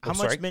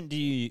much mint do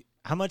you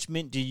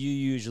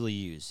usually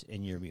use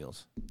in your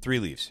meals? 3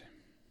 leaves.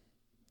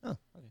 Oh,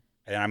 okay.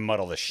 And I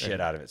muddle the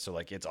shit out of it, so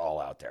like it's all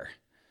out there.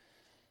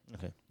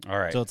 Okay. All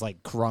right. So it's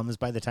like crumbs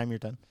by the time you're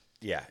done?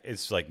 Yeah,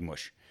 it's like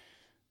mush.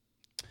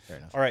 Fair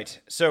enough. All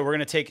right, so we're going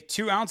to take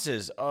 2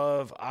 ounces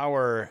of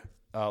our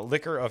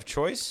liquor of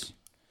choice.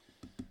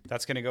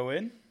 That's going to go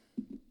in.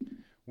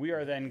 We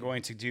are then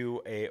going to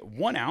do a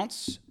 1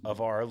 ounce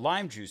of our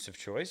lime juice of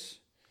choice.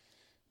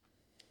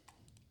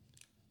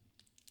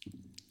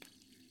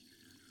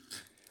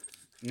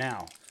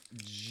 Now,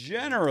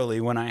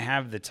 generally, when I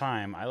have the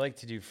time, I like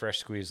to do fresh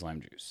squeezed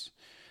lime juice.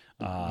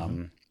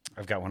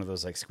 I've got one of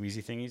those like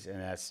squeezy thingies,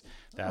 and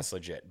that's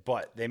legit.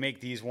 But they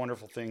make these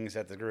wonderful things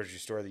at the grocery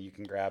store that you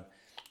can grab,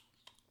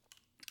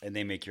 and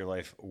they make your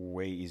life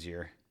way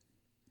easier.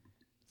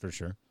 For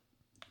sure.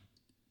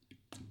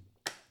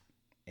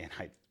 And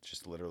I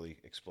just literally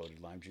exploded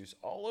lime juice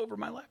all over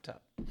my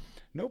laptop.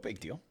 No big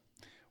deal.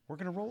 We're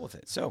going to roll with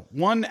it. So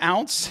 1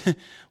 ounce,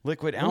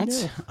 liquid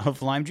ounce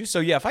of lime juice. So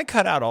yeah, if I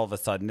cut out all of a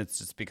sudden, it's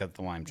just because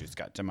the lime juice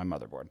got to my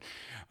motherboard.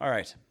 All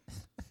right.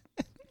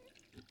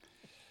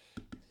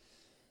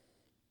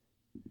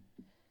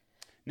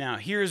 Now,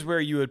 here's where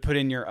you would put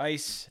in your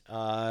ice.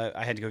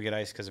 I had to go get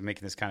ice because I'm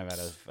making this kind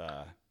of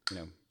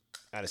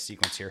out of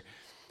sequence here.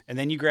 And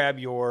then you grab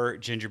your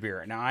ginger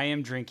beer. Now, I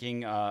am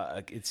drinking,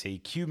 it's a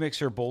Q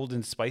Mixer Bold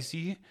and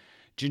Spicy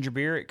ginger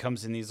beer. It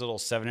comes in these little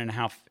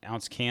 7.5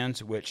 ounce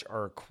cans, which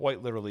are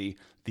quite literally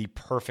the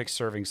perfect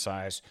serving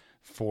size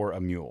for a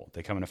mule.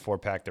 They come in a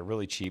 4-pack. They're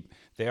really cheap.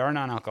 They are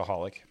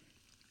non-alcoholic,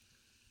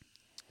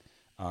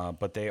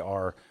 but they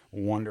are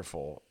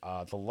wonderful.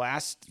 The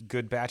last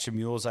good batch of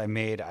mules I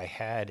made, I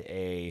had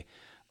I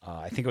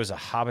think it was a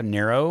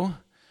habanero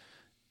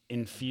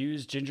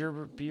infused ginger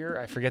beer.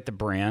 I forget the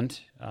brand.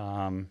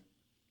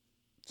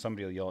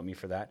 Somebody will yell at me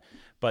for that.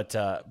 But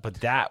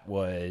that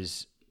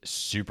was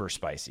super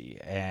spicy,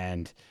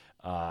 and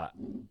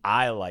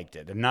I liked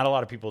it. And not a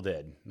lot of people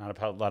did. Not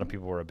a lot of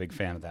people were a big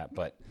fan of that,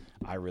 but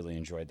I really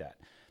enjoyed that.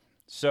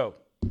 So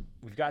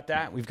we've got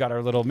that. We've got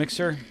our little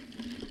mixer.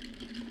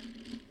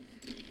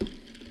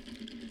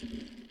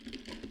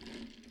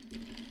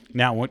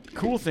 Now, what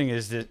cool thing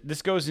is that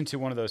this goes into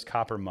one of those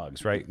copper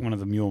mugs, right? One of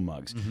the mule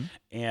mugs. Mm-hmm.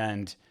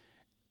 And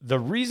the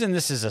reason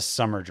this is a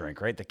summer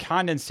drink, right? The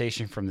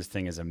condensation from this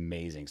thing is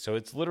amazing. So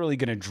it's literally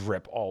going to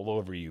drip all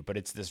over you, but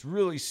it's this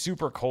really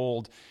super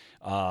cold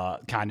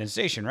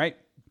condensation, right?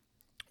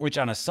 Which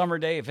on a summer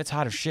day, if it's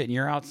hot as shit and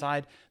you're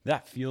outside,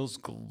 that feels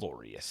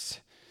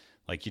glorious.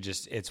 Like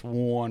it's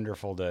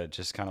wonderful to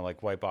just kind of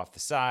like wipe off the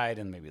side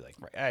and maybe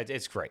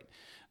it's great.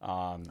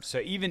 So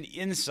even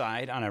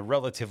inside on a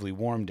relatively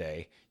warm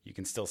day, you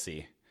can still see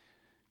a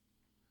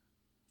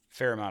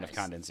fair amount of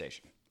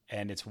condensation,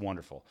 and it's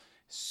wonderful.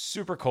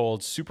 Super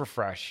cold, super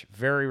fresh,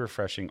 very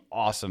refreshing,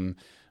 awesome.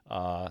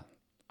 I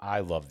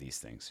love these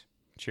things.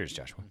 Cheers,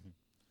 Joshua.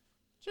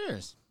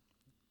 Cheers.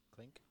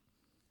 Clink.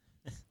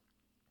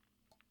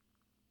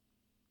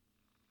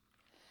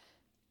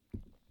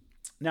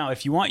 Now,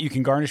 if you want, you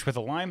can garnish with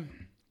a lime.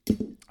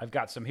 I've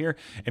got some here.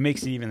 It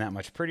makes it even that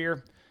much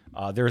prettier.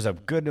 There's a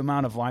good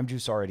amount of lime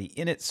juice already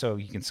in it, so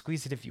you can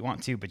squeeze it if you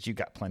want to, but you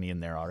got plenty in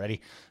there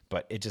already.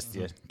 But it just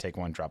you take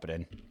one, drop it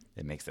in.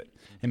 It makes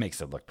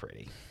it look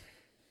pretty.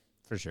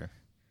 For sure.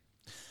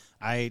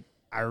 I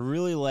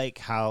really like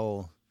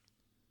how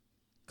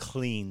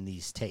clean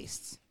these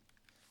tastes.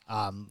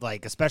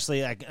 Like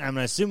especially, I'm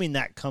assuming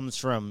that comes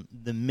from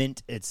the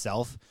mint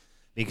itself,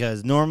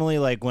 because normally,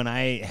 like when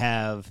I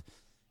have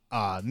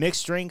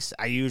mixed drinks,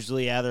 I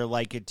usually either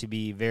like it to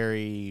be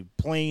very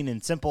plain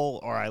and simple,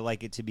 or I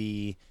like it to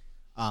be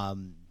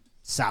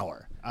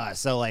sour.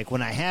 So like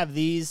when I have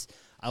these,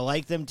 I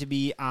like them to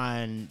be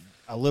on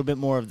a little bit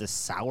more of the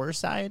sour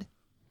side.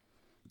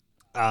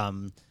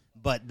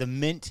 But the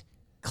mint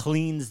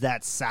cleans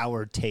that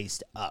sour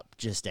taste up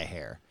just a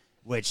hair,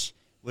 which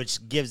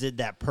gives it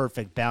that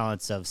perfect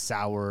balance of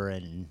sour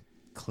and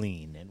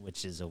clean, and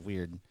which is a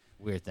weird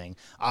thing.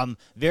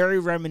 Very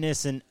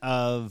reminiscent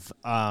of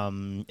at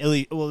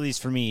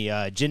least for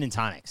me, gin and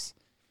tonics.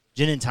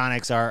 Gin and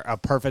tonics are a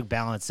perfect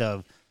balance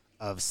of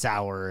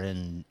sour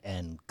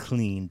and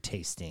clean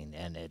tasting,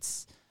 and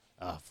it's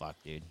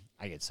fuck, dude.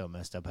 I get so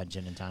messed up on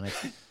gin and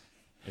tonics.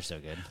 They're so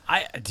good.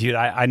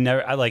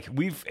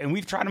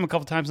 We've tried them a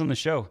couple times on the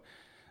show.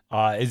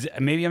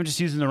 Maybe I'm just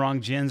using the wrong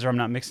gins, or I'm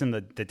not mixing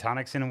the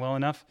tonics in well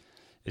enough.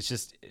 It's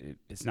just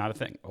it's not a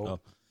thing. Oh.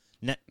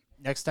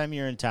 Next time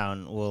you're in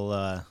town, we'll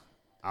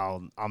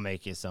I'll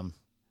make you some.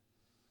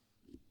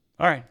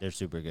 All right, they're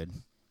super good.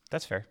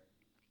 That's fair.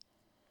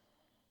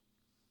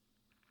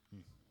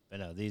 But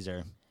no, these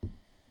are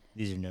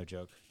no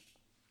joke.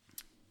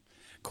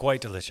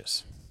 Quite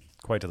delicious.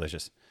 Quite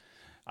delicious.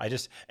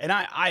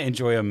 I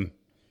enjoy them.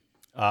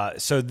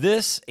 So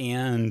this,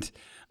 and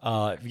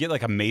if you get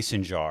like a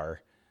mason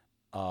jar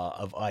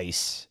of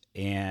ice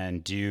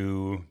and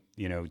do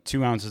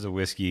 2 ounces of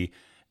whiskey,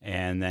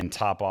 and then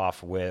top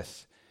off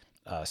with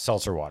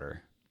seltzer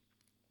water,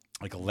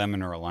 like a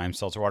lemon or a lime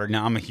seltzer water.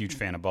 Now, I'm a huge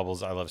fan of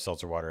bubbles. I love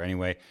seltzer water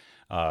anyway.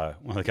 One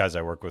of the guys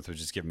I work with was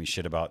just giving me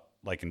shit about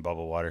liking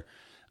bubble water.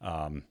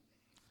 I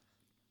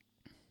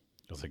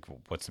was like,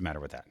 well, what's the matter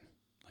with that?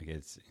 Like,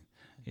 it's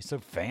so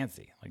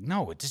fancy. Like,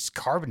 no, it's just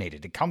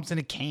carbonated. It comes in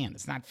a can.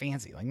 It's not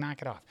fancy. Like,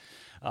 knock it off.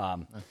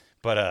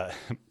 But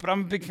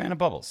I'm a big fan of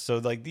bubbles. So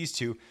like these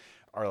two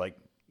are like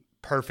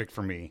perfect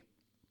for me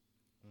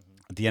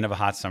at the end of a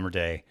hot summer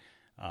day,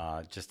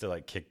 just to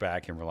like kick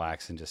back and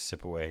relax and just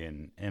sip away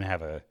and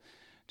have a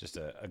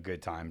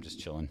good time just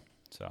chilling.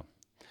 So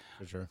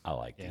for sure, I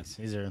like these.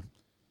 These are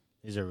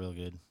real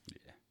good.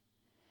 Yeah,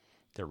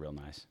 they're real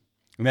nice.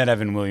 And that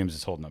Evan Williams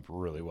is holding up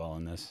really well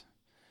in this.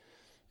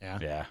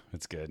 Yeah,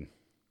 it's good.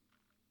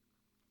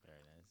 Very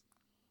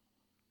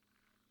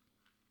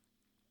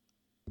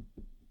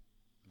nice.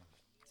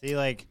 See,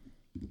 like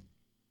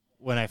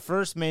when I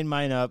first made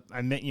mine up,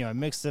 I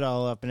mixed it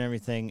all up and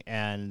everything,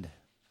 and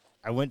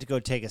I went to go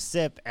take a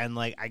sip, and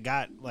like I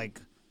got like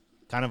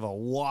kind of a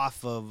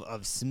waft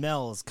of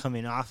smells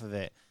coming off of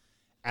it,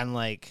 and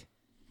like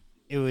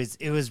it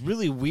was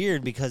really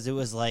weird because it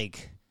was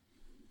like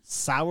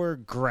sour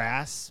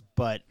grass,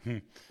 but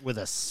with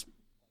a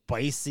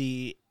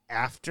spicy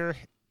after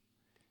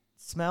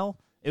smell.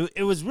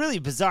 It was really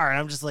bizarre, and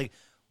I'm just like,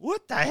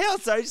 what the hell?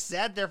 So I just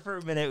sat there for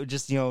a minute,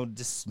 just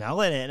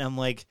smelling it, and I'm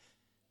like,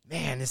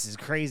 man, this is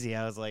crazy.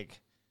 I was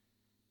like,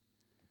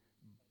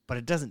 but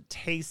it doesn't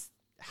taste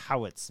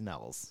how it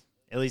smells,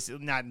 at least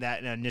not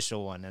that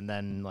initial one. And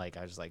then like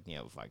I was like,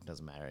 fuck, it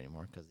doesn't matter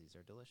anymore because these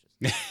are delicious.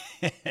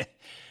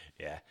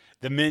 Yeah,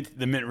 the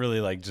mint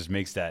really like just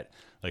makes that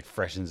like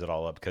freshens it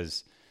all up,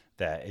 because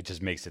that it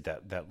just makes it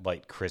that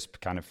light crisp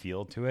kind of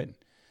feel to it.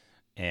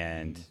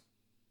 And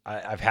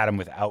I've had them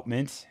without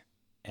mint,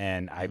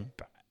 and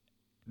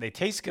they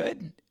taste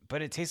good,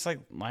 but it tastes like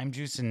lime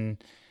juice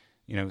and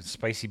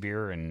spicy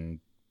beer and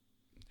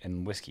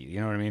whiskey. You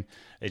know what I mean?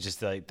 It's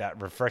just like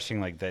that refreshing,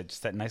 like that,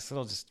 just that nice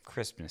little just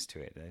crispness to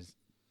it.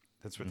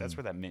 That's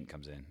where that mint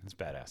comes in. It's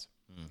badass.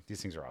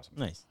 These things are awesome.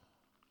 Nice.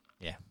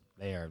 Yeah,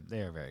 they are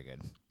very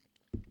good.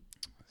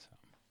 So,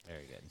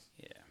 very good.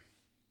 Yeah.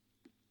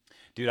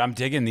 Dude, I'm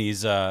digging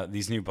these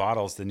new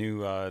bottles. The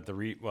new I know it's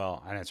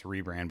a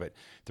rebrand, but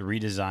the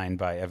redesign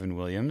by Evan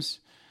Williams.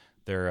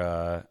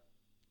 They're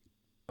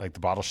like the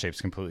bottle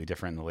shape's completely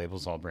different, and the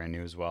label's all brand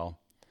new as well.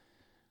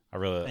 I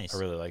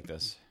really like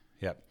this.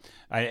 Yep.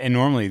 And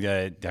normally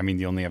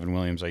the only Evan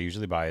Williams I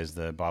usually buy is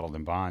the bottled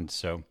in bond.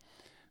 So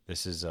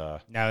this is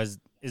now is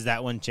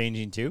that one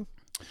changing too?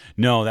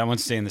 No, that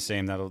one's staying the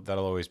same.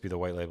 That'll always be the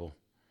white label.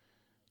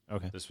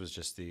 Okay. This was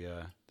just the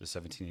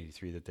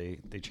 1783 that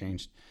they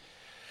changed.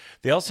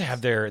 They also have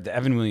the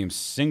Evan Williams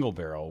single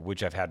barrel,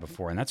 which I've had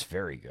before, and that's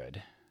very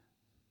good.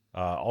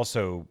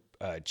 Also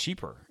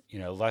cheaper,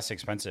 less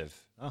expensive.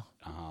 Oh.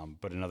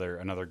 But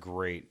another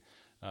great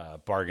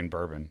bargain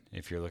bourbon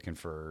if you're looking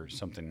for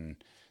something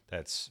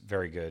that's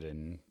very good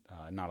and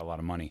not a lot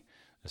of money.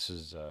 This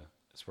is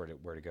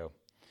where to go.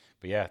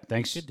 But yeah,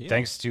 thanks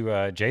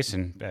to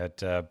Jason at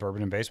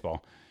Bourbon and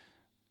Baseball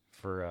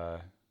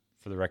for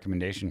the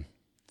recommendation.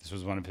 This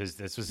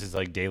was his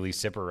like daily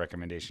sipper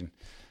recommendation.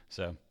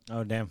 So.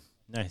 Oh damn.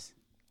 Nice.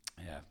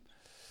 Yeah.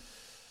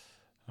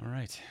 All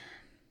right.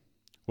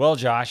 Well,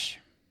 Josh,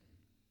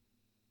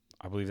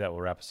 I believe that will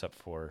wrap us up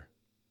for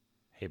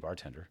Hey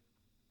Bartender.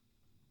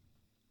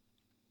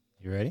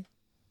 You ready?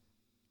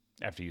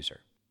 After you, sir.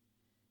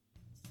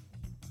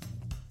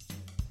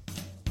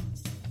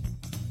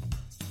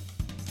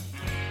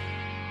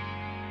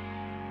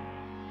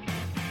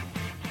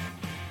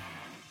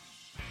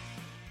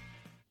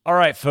 All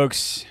right,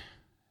 folks.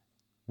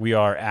 We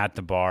are at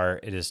the bar.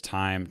 It is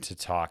time to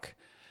talk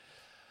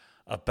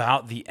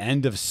about the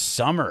end of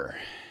summer.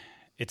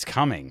 It's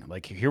coming.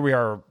 Like, here we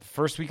are.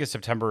 First week of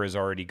September is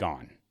already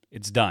gone.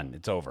 It's done.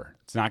 It's over.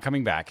 It's not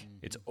coming back.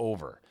 It's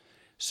over.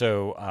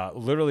 So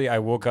literally, I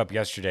woke up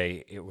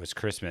yesterday. It was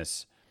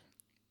Christmas.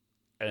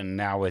 And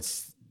now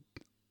it's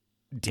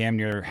damn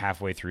near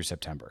halfway through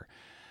September,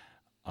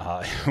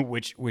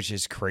 which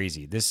is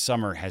crazy. This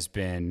summer has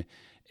been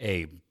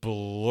a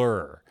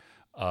blur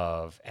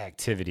of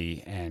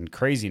activity and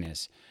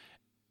craziness,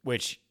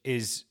 which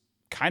is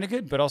kind of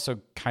good, but also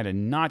kind of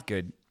not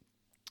good.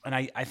 And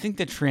I think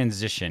the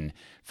transition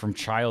from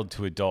child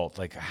to adult,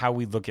 like how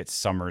we look at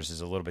summers,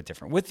 is a little bit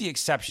different, with the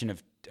exception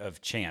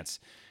of Chance,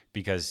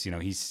 because, you know,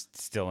 he's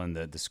still in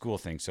the school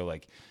thing. So,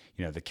 like,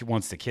 you know,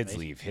 once the kids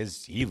leave,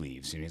 he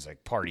leaves, and he's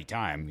like, party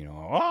time, you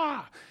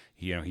know,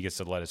 he gets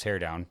to let his hair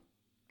down.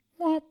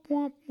 Womp,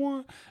 womp,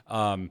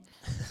 womp.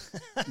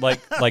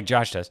 Like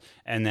Josh does.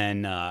 And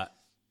then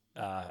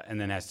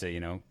has to, you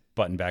know,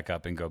 button back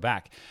up and go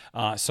back.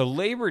 So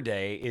Labor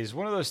Day is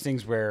one of those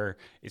things where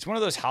it's one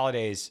of those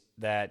holidays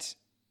that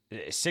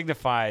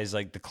signifies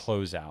like the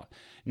closeout.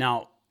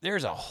 Now,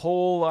 there's a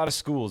whole lot of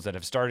schools that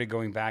have started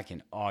going back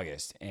in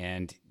August,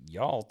 and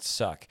y'all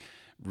suck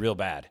real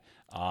bad.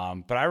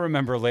 But I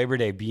remember Labor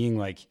Day being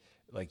like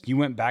you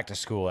went back to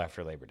school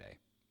after Labor Day.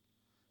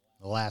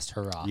 The last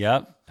hurrah.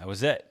 Yep, that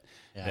was it.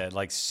 Yeah. That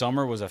like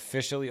summer was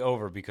officially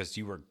over because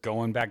you were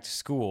going back to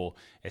school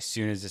as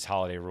soon as this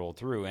holiday rolled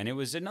through. And it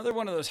was another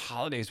one of those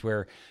holidays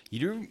where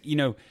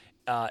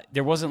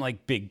there wasn't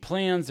like big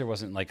plans. There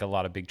wasn't like a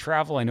lot of big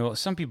travel. I know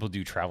some people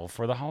do travel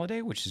for the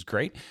holiday, which is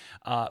great.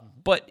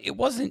 But it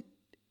wasn't,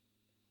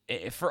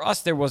 for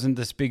us, there wasn't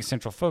this big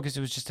central focus.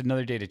 It was just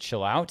another day to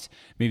chill out,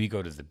 maybe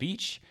go to the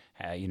beach,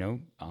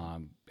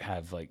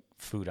 have like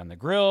food on the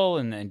grill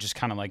and just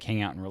kind of like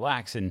hang out and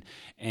relax.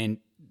 And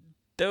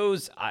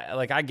those,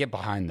 I get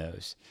behind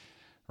those,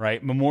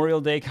 right? Memorial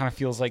Day kind of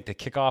feels like the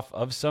kickoff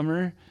of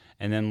summer,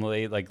 and then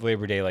like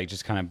Labor Day, like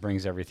just kind of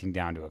brings everything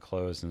down to a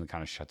close and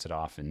kind of shuts it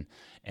off, and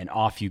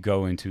off you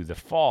go into the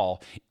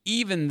fall,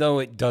 even though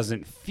it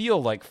doesn't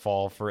feel like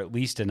fall for at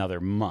least another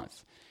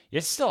month.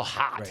 It's still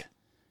hot. Right.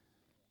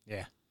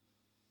 Yeah.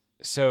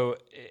 So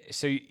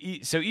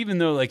even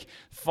though like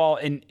fall,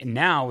 and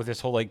now with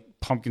this whole like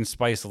pumpkin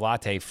spice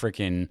latte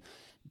freaking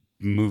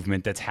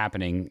movement that's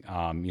happening,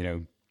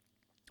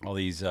 all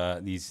these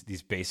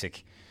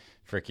basic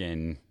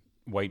freaking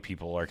white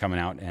people are coming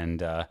out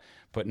and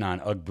putting on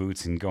UGG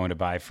boots and going to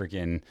buy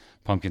freaking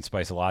pumpkin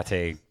spice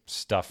latte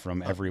stuff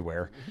from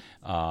everywhere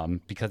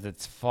because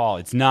it's fall.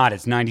 It's not.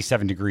 It's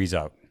 97 degrees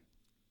out.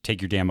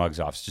 Take your damn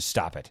Uggs off. Just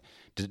stop it.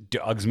 Do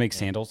Uggs make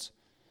sandals?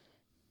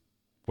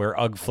 Wear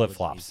UGG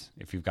flip-flops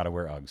if you've got to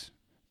wear Uggs.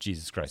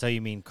 Jesus Christ. So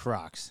you mean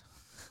Crocs?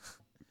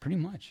 Pretty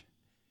much.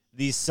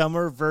 The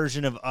summer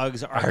version of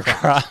Uggs are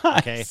Crocs. Crocs.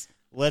 Okay.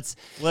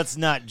 Let's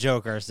not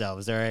joke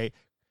ourselves, all right?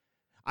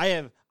 I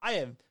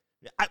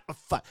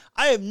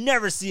have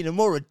never seen a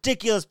more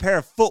ridiculous pair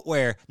of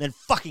footwear than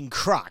fucking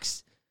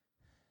Crocs.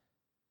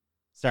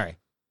 Sorry.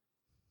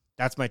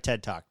 That's my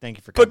TED Talk. Thank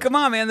you for coming. But come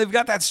on, man. They've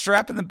got that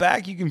strap in the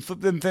back. You can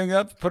flip them thing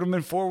up, put them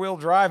in four-wheel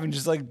drive, and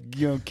just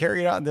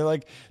carry it out. And they're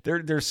like,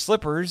 they're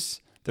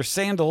slippers, they're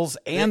sandals,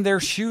 and they're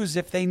shoes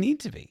if they need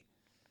to be.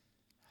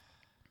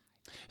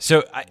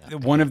 So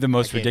one of the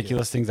most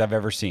ridiculous things I've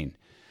ever seen.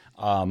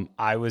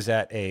 I was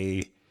at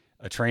a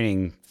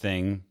training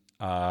thing,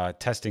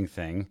 testing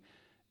thing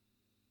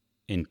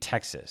in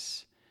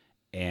Texas,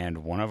 and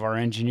one of our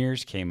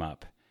engineers came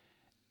up,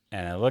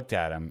 and I looked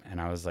at him,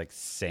 and I was like,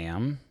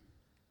 Sam,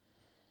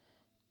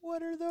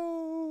 what are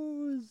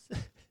those?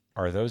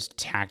 Are those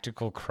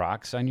tactical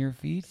Crocs on your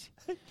feet?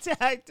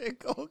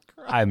 Tactical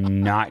Crocs.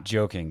 I'm not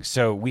joking.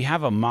 So we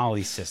have a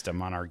Molly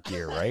system on our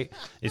gear, right?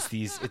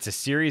 It's a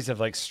series of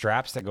like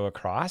straps that go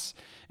across,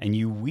 and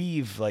you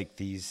weave like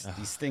these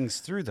things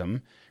through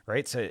them,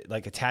 right? So it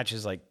like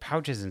attaches like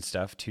pouches and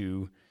stuff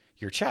to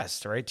your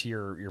chest, right? To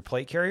your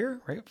plate carrier,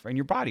 right? And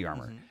your body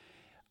armor. Mm-hmm.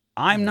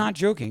 I'm not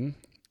joking.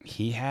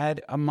 He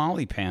had a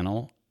Molly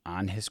panel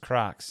on his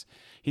Crocs.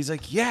 He's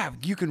like, yeah,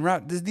 you can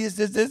route this,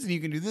 and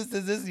you can do this,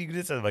 and you can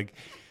do this. I'm like,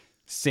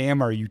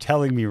 Sam, are you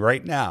telling me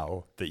right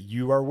now that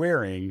you are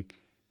wearing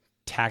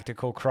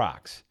tactical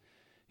Crocs?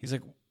 He's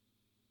like,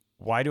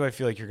 why do I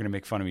feel like you're going to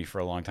make fun of me for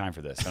a long time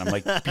for this? And I'm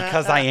like,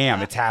 because I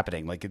am. It's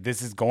happening. Like,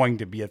 this is going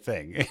to be a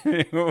thing.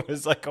 It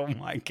was like, oh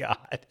my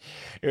God.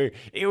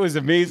 It was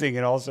amazing.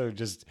 And also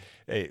just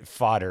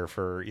fodder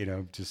for,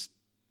 just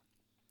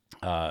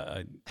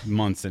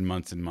months and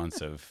months and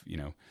months of,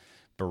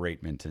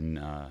 beratement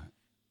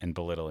and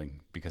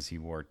belittling because he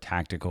wore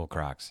tactical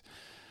Crocs.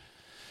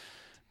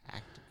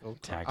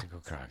 Tactical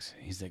Crocs.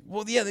 He's like,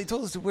 well, yeah, they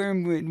told us to wear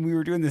them when we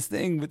were doing this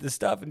thing with the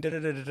stuff and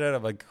da-da-da-da-da.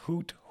 I'm like,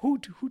 who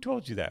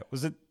told you that?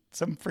 Was it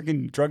some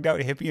freaking drugged out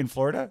hippie in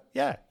Florida?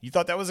 Yeah. You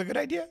thought that was a good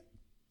idea?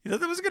 You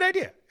thought that was a good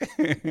idea?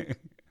 It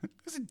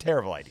was a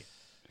terrible idea.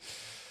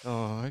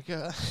 Oh my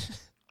God.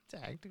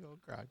 Tactical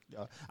Croc.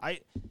 No.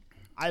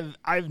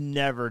 I've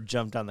never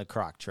jumped on the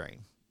Croc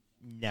train.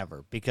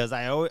 never, because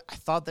I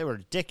thought they were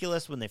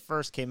ridiculous when they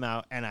first came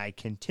out, and I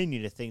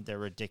continue to think they're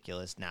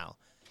ridiculous now.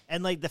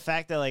 And like the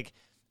fact that like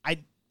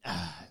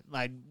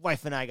my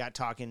wife and I got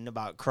talking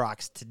about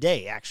Crocs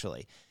today,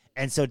 actually.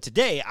 And so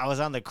today I was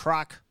on the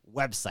Croc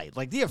website,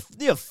 like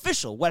the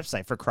official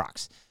website for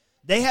Crocs.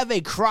 They have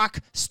a Croc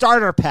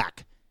starter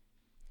pack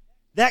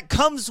that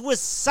comes with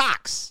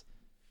socks.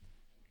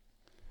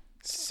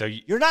 So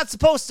You're not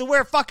supposed to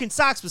wear fucking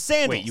socks with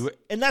sandals. Wait,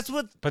 and that's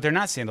what. but they're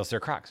not sandals; they're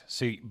Crocs.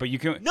 So, but you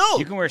can wear no,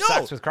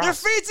 socks with Crocs.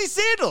 They're fancy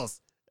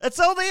sandals. That's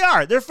all they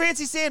are. They're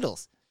fancy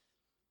sandals.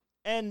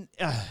 And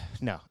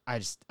no, I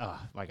just, oh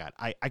my God,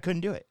 I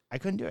couldn't do it. I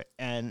couldn't do it.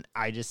 And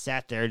I just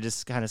sat there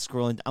just kind of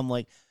scrolling. I'm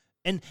like,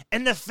 and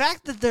the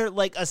fact that they're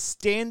like a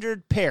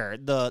standard pair,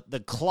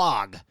 the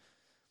clog,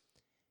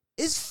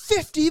 is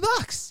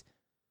 $50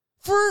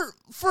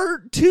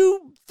 for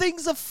two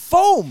things of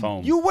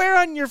foam you wear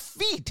on your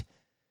feet.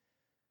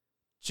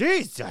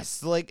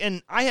 Jesus. Like,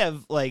 and I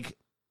have like,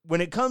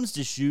 when it comes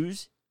to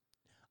shoes,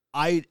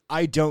 I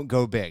don't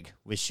go big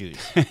with shoes.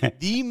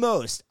 The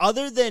most,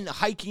 other than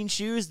hiking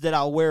shoes that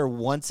I'll wear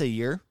once a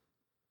year,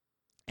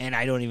 and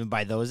I don't even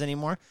buy those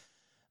anymore.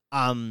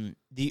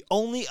 The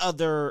only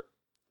other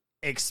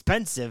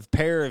expensive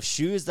pair of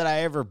shoes that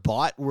I ever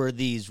bought were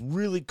these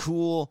really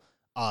cool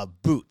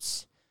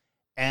boots.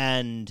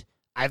 And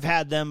I've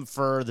had them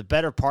for the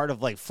better part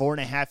of like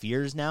 4.5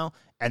 years now,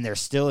 and they're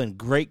still in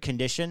great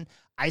condition.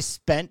 I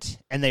spent,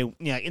 and they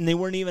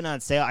weren't even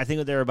on sale. I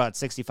think they were about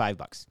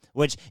 $65,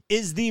 which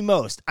is the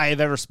most I have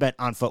ever spent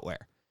on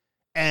footwear.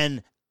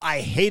 And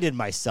I hated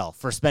myself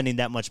for spending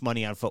that much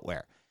money on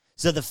footwear.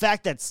 So the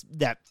fact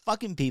that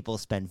fucking people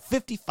spend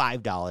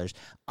 $55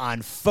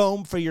 on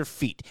foam for your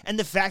feet, and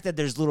the fact that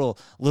there's little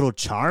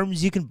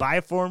charms you can buy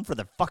for them for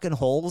the fucking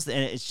holes,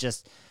 and it's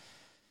just,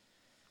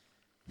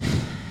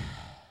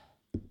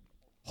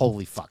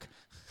 holy fuck.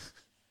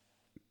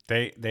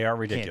 They are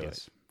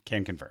ridiculous.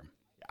 Can confirm.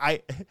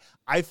 I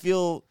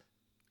feel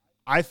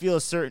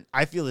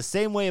the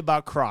same way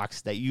about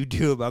Crocs that you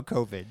do about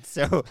COVID.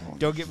 So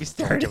don't get me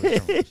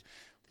started.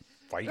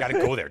 Why you got to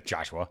go there,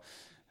 Joshua?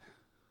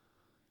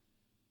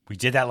 We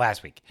did that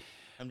last week.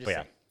 I'm just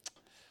saying.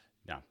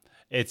 No,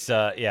 it's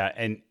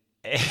and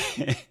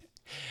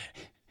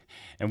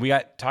and we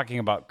got talking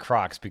about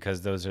Crocs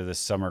because those are the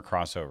summer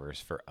crossovers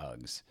for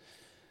Uggs.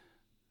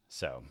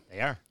 So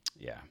They are.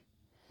 yeah.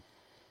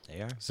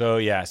 They are. So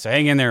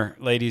hang in there,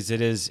 ladies.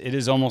 It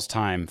is almost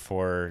time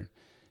for,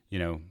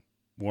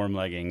 warm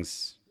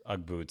leggings,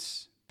 Ugg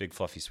boots, big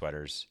fluffy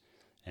sweaters,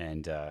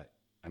 and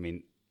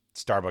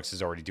Starbucks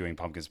is already doing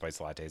pumpkin spice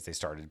lattes. They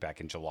started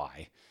back in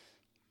July.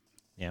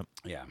 Yep.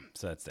 Yeah,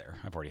 so that's there.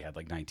 I've already had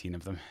like 19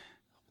 of them.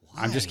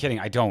 Why? I'm just kidding.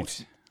 I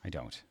don't.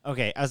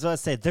 Okay, I was about to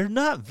say they're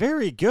not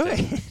very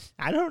good.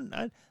 I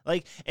don't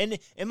like, and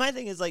my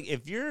thing is like,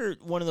 if you're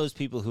one of those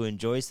people who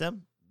enjoys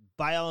them,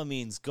 by all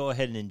means, go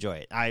ahead and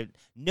enjoy it.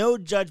 No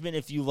judgment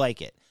if you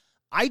like it.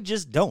 I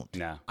just don't.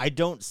 No. I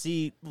don't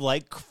see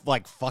like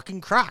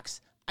fucking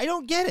Crocs. I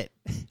don't get it.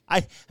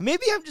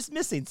 Maybe I'm just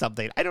missing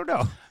something. I don't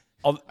know.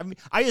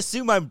 I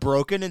assume I'm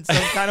broken in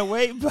some kind of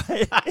way, but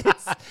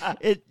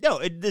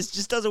this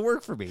just doesn't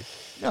work for me.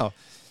 No.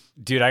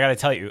 Dude, I got to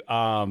tell you,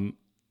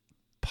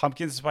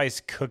 pumpkin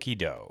spice cookie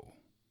dough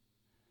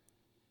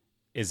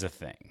is a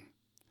thing.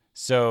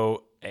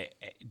 So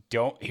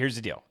here's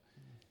the deal.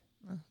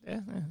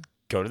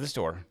 Go to the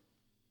store,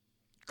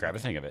 grab a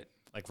thing of it.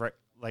 Like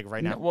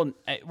right now? No, well,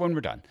 when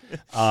we're done.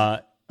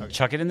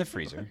 Chuck it in the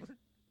freezer.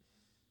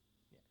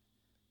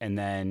 And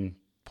then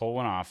pull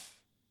one off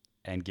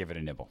and give it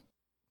a nibble.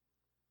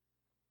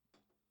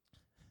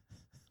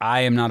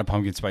 I am not a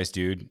pumpkin spice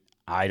dude.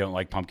 I don't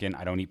like pumpkin.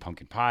 I don't eat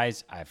pumpkin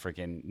pies. I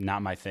freaking,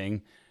 not my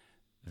thing.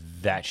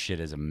 That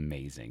shit is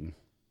amazing.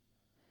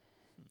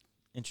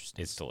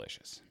 Interesting. It's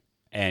delicious.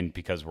 And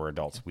because we're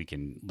adults, we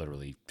can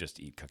literally just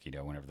eat cookie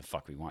dough whenever the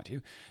fuck we want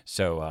to.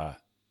 So,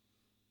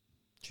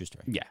 true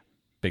story. Yeah,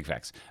 big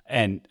facts.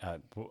 And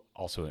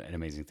also an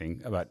amazing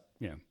thing about,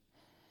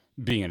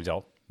 being an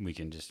adult, we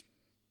can just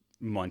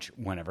munch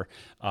whenever,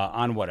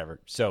 on whatever.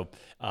 So,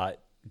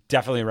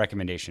 definitely a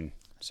recommendation.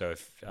 So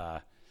if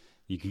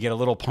you can get a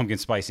little pumpkin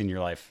spice in your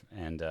life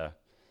and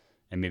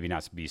maybe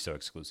not be so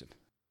exclusive.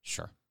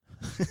 Sure.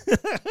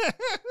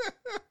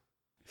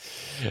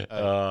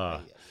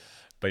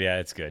 But yeah,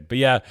 it's good. But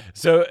yeah,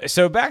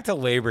 so back to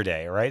Labor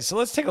Day, right? So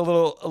let's take a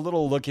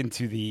little look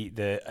into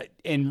the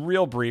in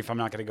real brief. I'm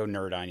not going to go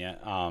nerd on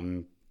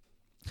you.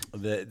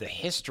 The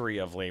history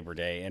of Labor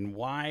Day and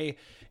why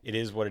it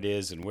is what it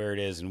is and where it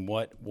is and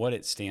what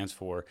it stands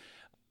for.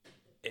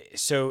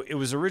 So it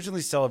was originally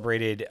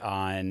celebrated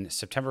on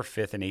September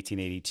 5th in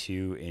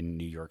 1882 in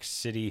New York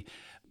City.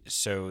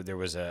 So there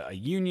was a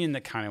union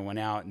that kind of went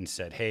out and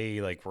said,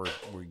 hey, like we're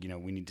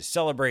we need to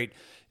celebrate,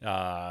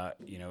 the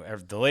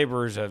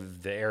laborers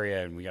of the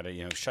area, and we got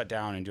to, shut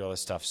down and do all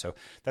this stuff. So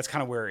that's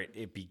kind of where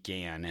it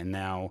began. And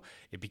now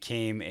it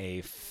became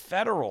a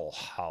federal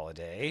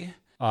holiday.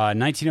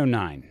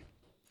 1909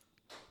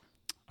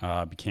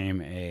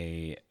 became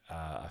a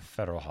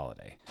federal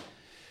holiday.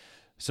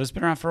 So it's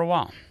been around for a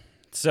while.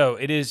 So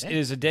it is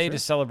a day to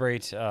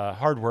celebrate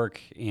hard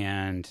work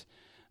and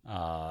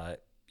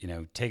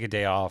take a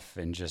day off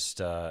and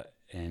just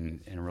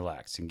and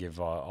relax and give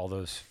all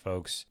those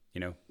folks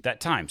that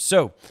time.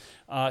 So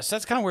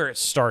that's kind of where it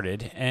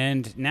started,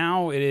 and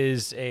now it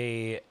is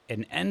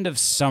an end of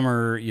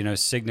summer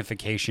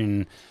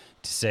signification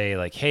to say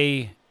like,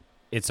 hey,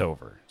 it's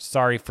over.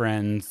 Sorry,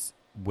 friends,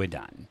 we're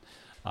done.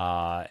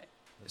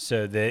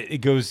 So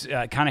it goes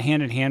kind of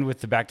hand in hand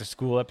with the back to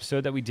school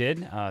episode that we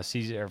did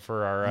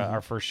for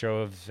our first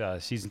show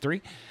of season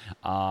 3.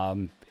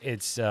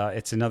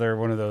 It's another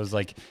one of those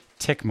like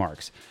tick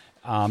marks.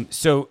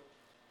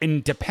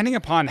 And depending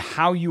upon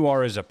how you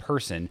are as a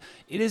person,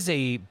 it is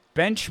a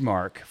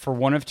benchmark for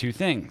one of two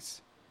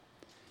things.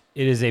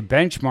 It is a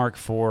benchmark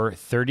for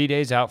 30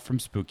 days out from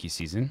spooky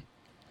season,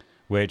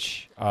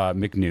 which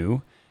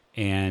McNew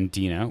and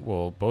Dina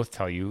will both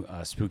tell you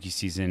spooky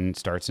season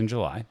starts in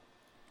July.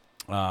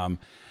 And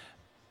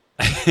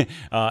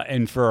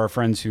for our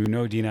friends who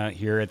know Dina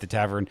here at the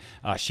tavern,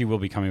 she will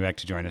be coming back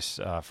to join us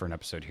for an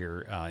episode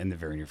here in the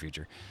very near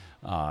future.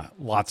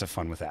 Lots of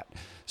fun with that.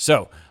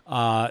 So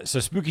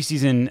spooky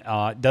season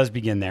does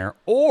begin there,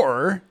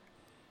 or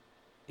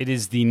it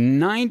is the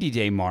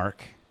 90-day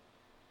mark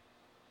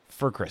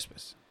for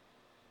Christmas.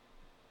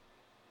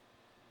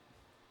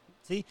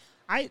 See,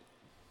 I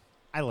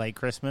like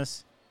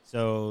Christmas,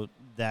 so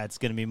that's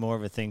going to be more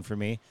of a thing for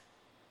me.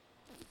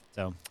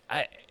 But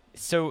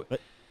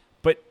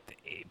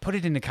put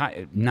it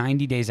into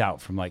 90 days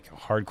out from like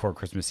hardcore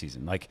Christmas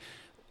season. Like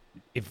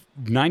if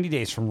 90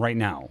 days from right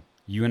now,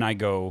 you and I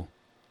go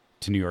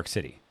to New York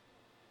City,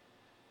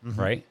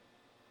 right?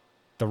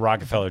 The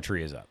Rockefeller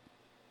tree is up.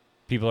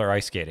 People are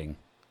ice skating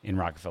in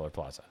Rockefeller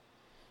Plaza.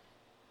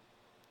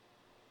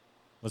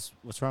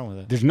 What's wrong with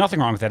it? There's nothing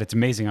wrong with that. It's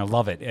amazing. I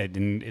love it.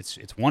 And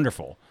it's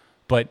wonderful.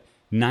 But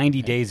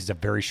 90 days is a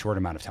very short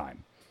amount of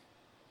time.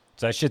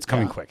 So that shit's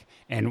coming quick.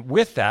 And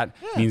with that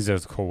means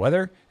there's cold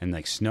weather and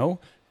like snow.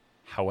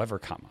 However,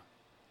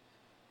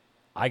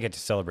 I get to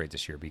celebrate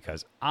this year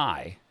because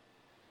I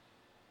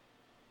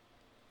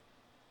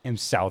am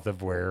south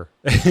of where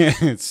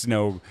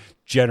snow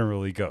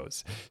generally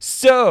goes.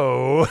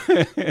 So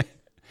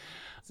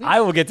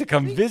I will get to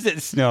come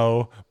visit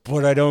snow,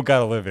 but I don't got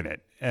to live in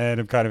it. And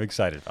I'm kind of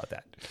excited about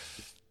that.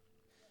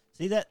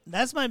 See,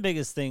 that's my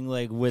biggest thing,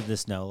 like, with the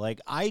snow. Like,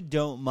 I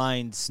don't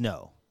mind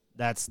snow.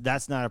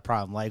 That's not a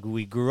problem. Like,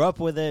 we grew up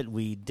with it.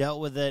 We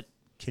dealt with it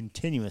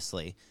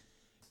continuously.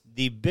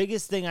 The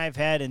biggest thing I've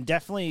had, and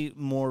definitely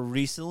more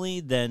recently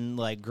than,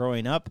 like,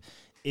 growing up,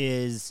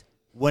 is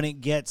when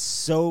it gets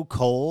so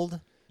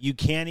cold, you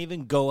can't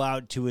even go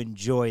out to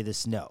enjoy the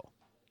snow.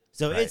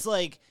 So It's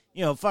like,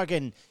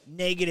 fucking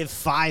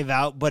 -5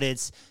 out, but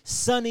it's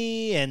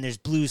sunny and there's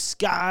blue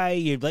sky.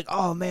 You're like,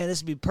 oh, man,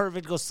 this would be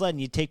perfect. Go sledding.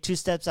 You take 2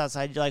 steps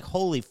outside. You're like,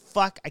 holy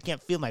fuck, I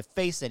can't feel my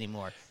face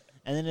anymore.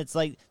 And then it's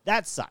like,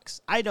 that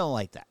sucks. I don't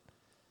like that.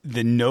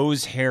 The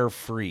nose hair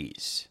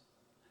freeze.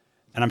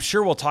 And I'm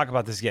sure we'll talk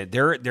about this again.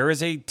 There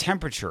is a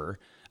temperature.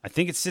 I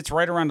think it sits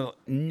right around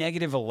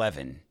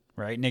 -11,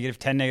 right?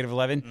 -10,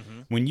 -11.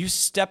 Mm-hmm. When you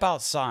step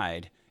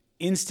outside,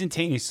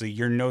 instantaneously,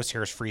 your nose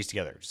hairs freeze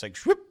together. It's like,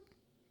 whoop,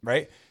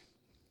 right?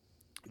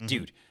 Mm-hmm.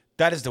 Dude,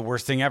 that is the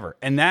worst thing ever.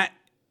 And that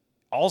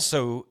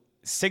also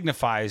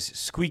signifies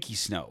squeaky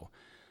snow.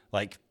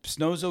 Like,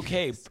 snow's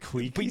okay.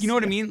 But you know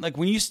what I mean? Like,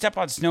 when you step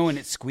on snow and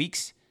it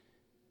squeaks,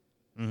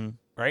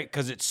 right?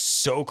 Because it's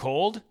so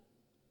cold.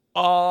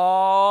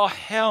 Oh,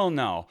 hell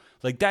no.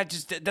 Like,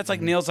 that's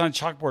like nails on a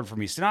chalkboard for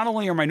me. So not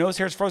only are my nose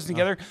hairs frozen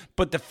together,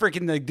 but the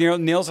freaking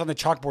nails on the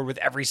chalkboard with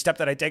every step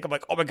that I take, I'm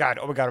like, oh my God,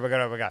 oh my God, oh my God,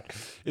 oh my God.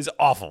 It's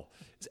awful.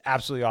 It's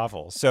absolutely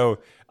awful.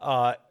 So,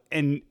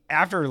 and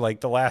after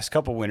like the last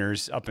couple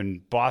winters up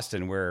in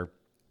Boston where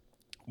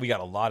we got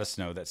a lot of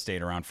snow that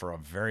stayed around for a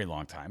very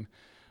long time,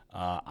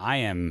 I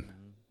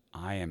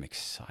am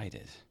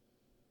excited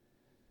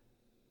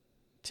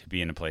to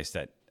be in a place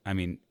that, I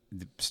mean,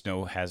 the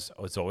snow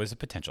it's always a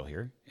potential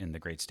here in the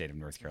great state of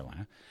North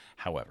Carolina.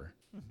 However,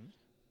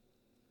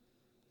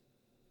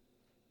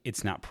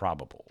 it's not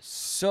probable.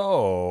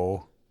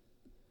 So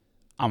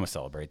I'm going to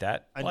celebrate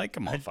that like a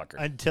motherfucker.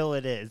 Until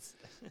it is.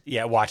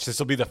 Yeah, watch. This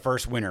will be the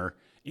first winter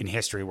in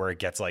history where it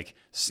gets like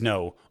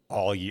snow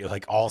all year,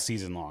 like all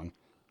season long.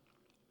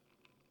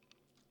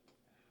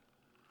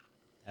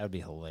 That would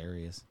be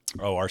hilarious.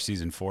 Oh, our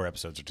season 4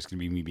 episodes are just going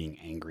to be me being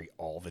angry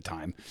all the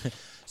time.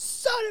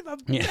 Son of a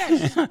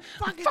bitch!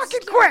 Fucking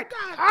quit!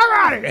 I'm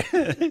out of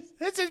here.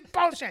 This is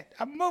bullshit.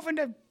 I'm moving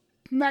to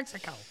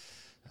Mexico.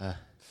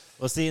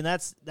 Well, see, and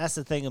that's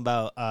the thing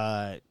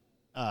about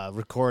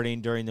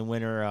recording during the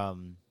winter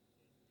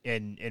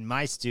in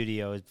my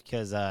studio is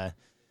because my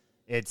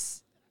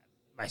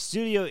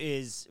studio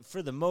is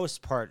for the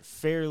most part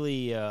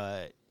fairly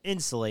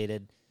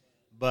insulated,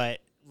 but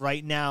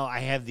right now I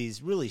have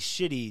these really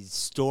shitty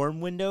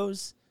storm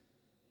windows.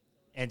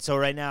 And so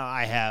right now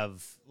I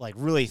have like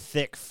really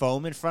thick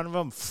foam in front of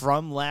them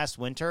from last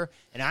winter.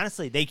 And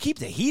honestly, they keep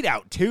the heat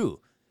out too,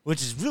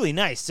 which is really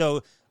nice.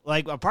 So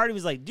like a part of me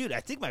was like, dude, I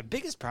think my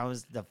biggest problem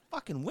is the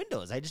fucking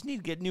windows. I just need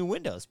to get new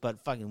windows,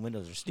 but fucking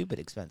windows are stupid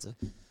expensive.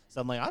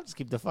 So I'm like, I'll just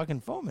keep the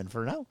fucking foam in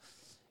for now.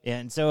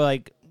 And so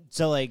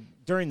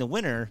during the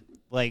winter,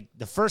 like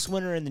the first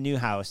winter in the new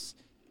house,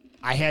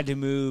 I had to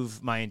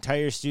move my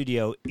entire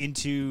studio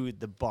into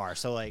the bar.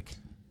 So like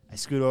I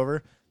scoot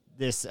over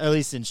this, at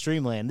least in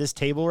Streamland, this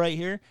table right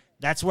here,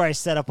 that's where I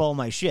set up all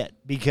my shit,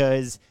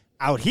 because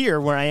out here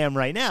where I am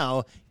right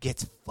now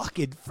gets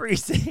fucking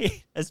freezing,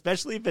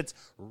 especially if it's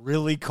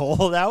really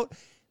cold out.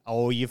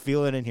 Oh, you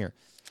feel it in here.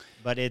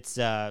 But it's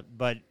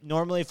but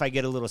normally if I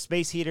get a little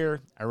space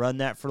heater, I run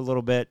that for a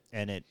little bit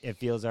and it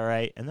feels all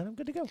right, and then I'm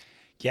good to go.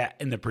 Yeah,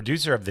 and the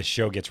producer of the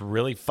show gets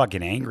really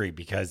fucking angry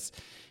because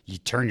you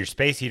turn your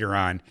space heater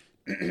on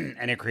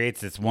and it creates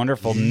this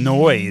wonderful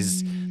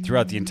noise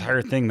throughout the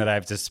entire thing that I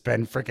have to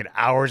spend freaking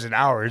hours and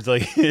hours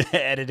like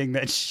editing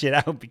that shit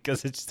out,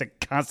 because it's just a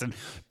constant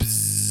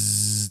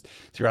bzzz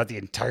throughout the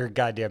entire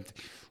goddamn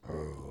thing.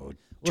 Oh,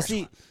 well,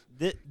 see,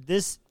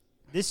 this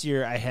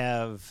year I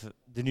have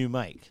the new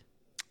mic,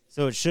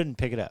 so it shouldn't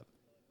pick it up.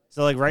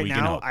 So like right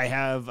now I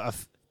have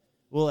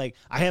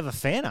I have a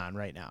fan on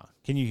right now.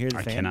 Can you hear the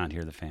fan? I cannot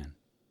hear the fan.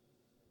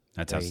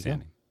 That's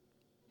outstanding.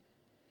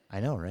 I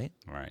know, right?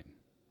 All right.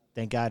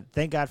 Thank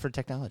God for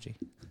technology.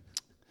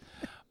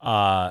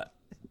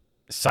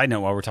 Side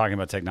note, while we're talking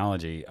about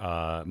technology,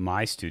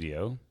 my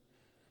studio,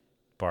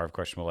 Bar of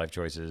Questionable Life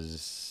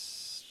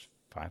Choices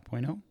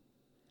 5.0,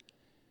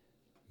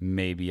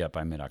 may be up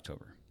by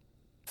mid-October.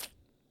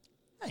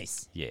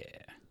 Nice. Yeah.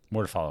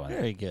 More to follow on that.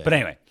 Very good. But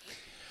anyway,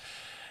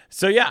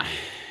 so yeah.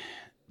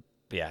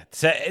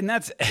 So, and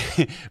that's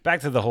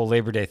back to the whole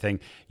Labor Day thing.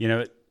 You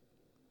know,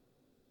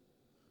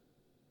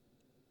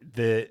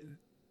 the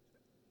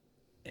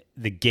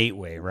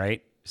gateway,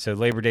 right? So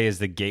Labor Day is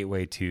the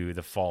gateway to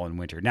the fall and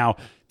winter. Now,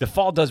 the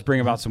fall does bring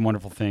about some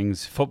wonderful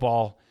things.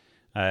 Football,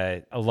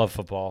 I love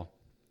football.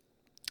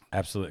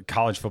 Absolutely.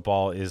 College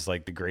football is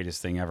like the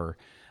greatest thing ever.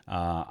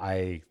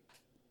 I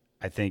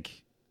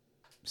think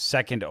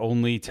second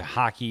only to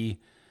hockey,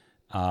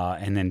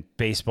 and then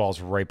baseball's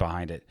right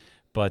behind it.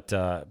 But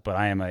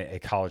I am a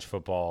college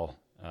football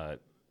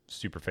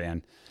super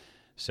fan.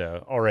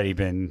 So already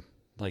been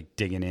like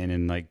digging in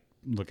and like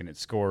looking at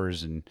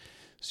scores and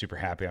super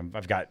happy.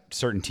 I've got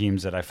certain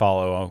teams that I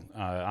follow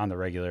on the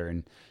regular,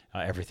 and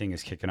everything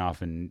is kicking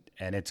off, and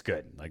it's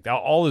good. Like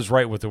all is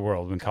right with the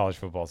world when college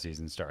football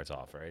season starts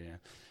off, right?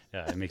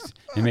 Yeah, it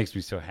makes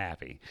me so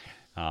happy.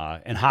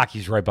 And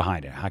hockey's right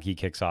behind it. Hockey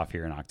kicks off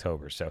here in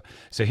October. So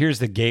here's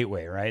the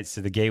gateway, right? So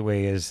the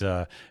gateway is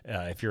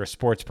if you're a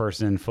sports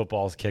person,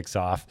 football kicks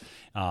off.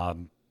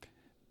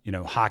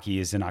 Hockey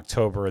is in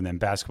October, and then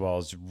basketball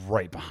is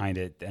right behind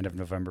it. The end of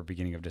November,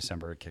 beginning of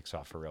December, it kicks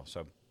off for real.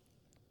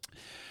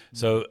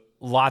 So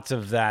lots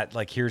of that,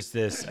 like here's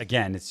this,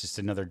 again, it's just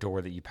another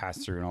door that you pass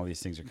through and all these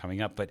things are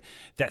coming up. But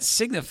that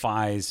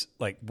signifies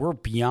like we're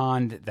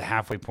beyond the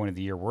halfway point of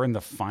the year. We're in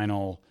the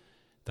final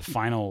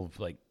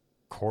like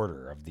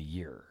quarter of the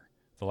year,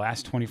 the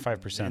last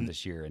 25% of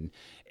this year. And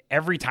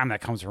every time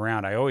that comes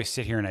around, I always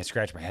sit here and I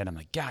scratch my head. I'm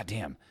like, God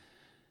damn,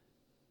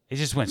 it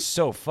just went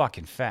so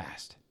fucking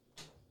fast.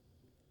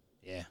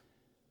 Yeah.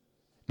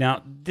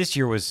 Now, this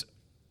year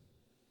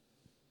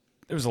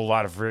there was a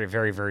lot of very,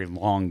 very, very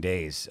long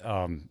days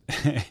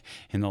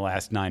in the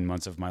last 9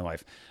 months of my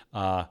life.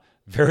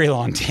 Very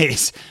long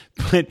days,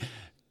 but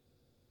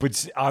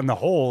on the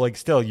whole, like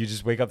still, you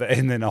just wake up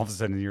and then all of a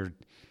sudden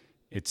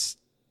it's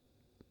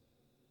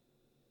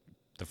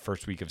the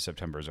first week of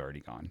September is already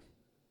gone.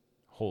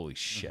 Holy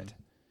shit!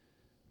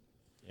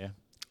 Mm-hmm. Yeah,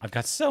 I've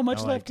got so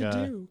much left to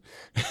do.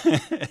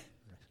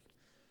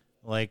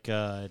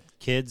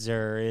 Kids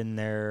are in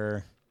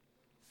their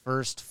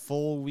first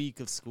full week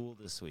of school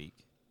this week.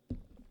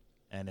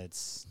 And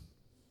it's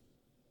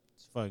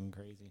fucking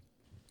crazy.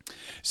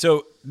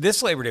 So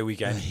this Labor Day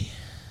weekend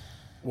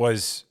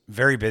was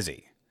very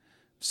busy,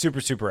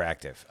 super, super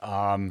active.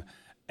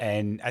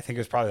 And I think it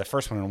was probably the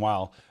first one in a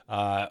while.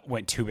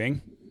 Went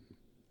tubing.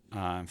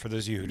 For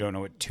those of you who don't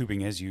know what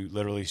tubing is, you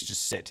literally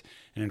just sit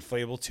in an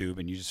inflatable tube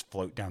and you just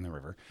float down the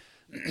river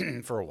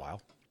for a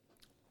while,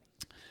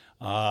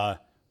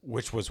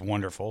 which was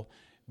wonderful.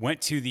 Went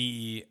to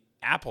the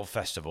Apple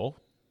Festival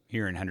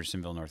here in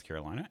Hendersonville, North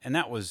Carolina, and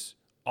that was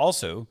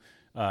also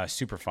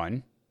super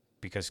fun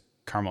because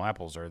caramel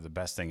apples are the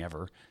best thing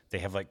ever. They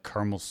have like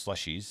caramel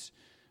slushies,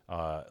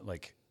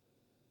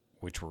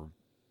 which were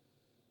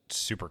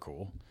super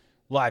cool.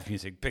 Live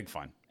music, big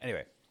fun.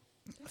 Anyway,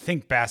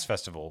 think Bass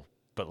Festival,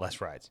 but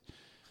less rides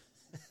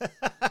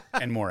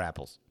and more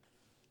apples.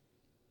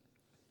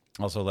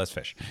 Also less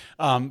fish.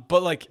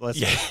 But like,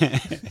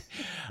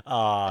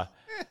 yeah.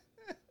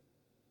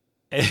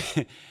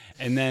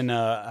 And then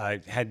I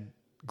had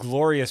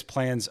glorious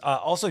plans.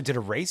 Also did a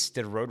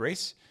road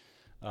race.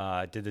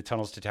 Did the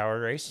Tunnels to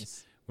Tower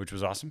race, which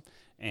was awesome.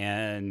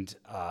 And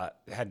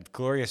had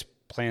glorious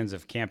plans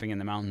of camping in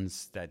the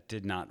mountains that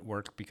did not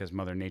work because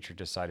Mother Nature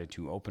decided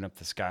to open up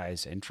the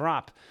skies and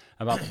drop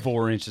about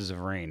 4 inches of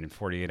rain in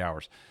 48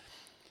 hours.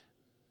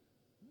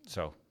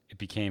 So it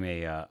became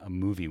a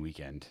movie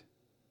weekend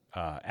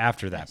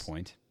after that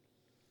point,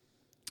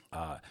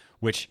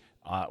 which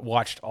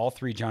watched all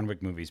 3 John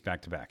Wick movies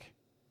back to back.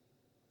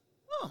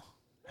 Oh,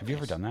 have you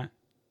ever done that?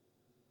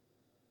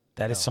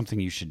 That is something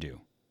you should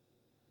do.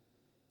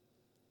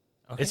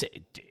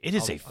 okay. It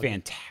is a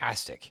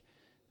fantastic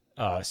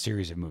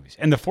series of movies,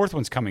 and the 4th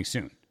one's coming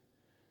soon.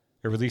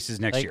 It releases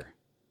next year.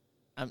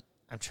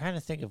 I'm trying to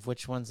think of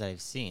which ones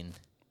I've seen.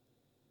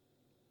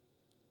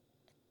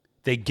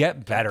 They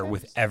get better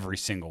with every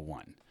single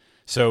one.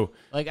 So,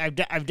 Like I've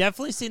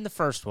definitely seen the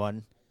first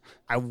one.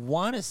 I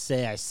want to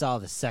say I saw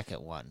the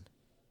second one,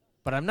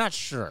 but I'm not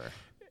sure.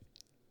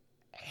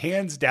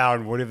 hands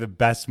down, one of the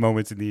best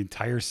moments in the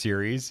entire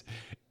series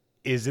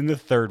is in the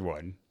 3rd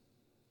one.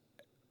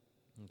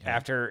 Okay.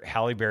 After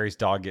Halle Berry's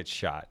dog gets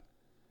shot.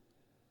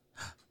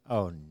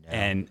 Oh, no.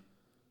 And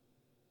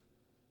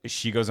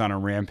she goes on a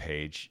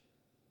rampage.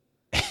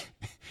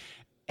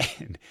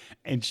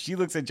 And she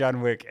looks at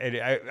John Wick, and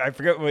I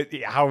forget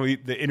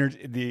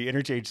the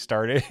interchange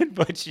started,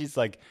 but she's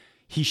like,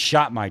 "He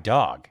shot my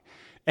dog,"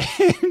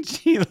 and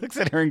she looks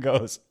at her and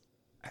goes,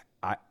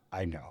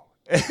 "I know,"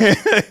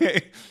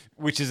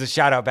 which is a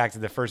shout out back to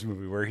the first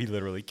movie where he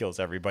literally kills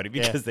everybody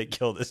because they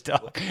killed his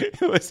dog.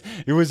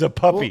 It was a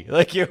puppy,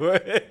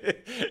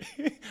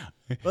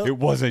 it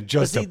wasn't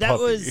just a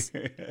puppy.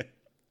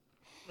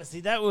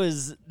 That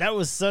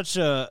was such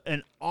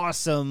an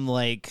awesome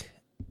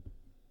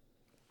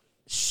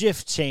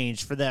shift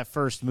change for that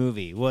first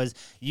movie. Was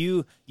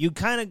you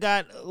kind of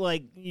got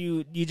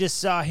you just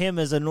saw him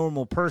as a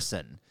normal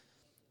person,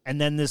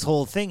 and then this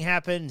whole thing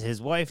happened. His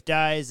wife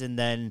dies, and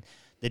then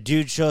the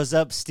dude shows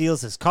up,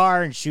 steals his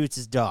car, and shoots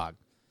his dog.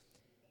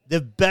 The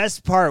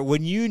best part,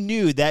 when you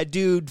knew that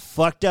dude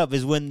fucked up,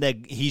 is when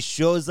he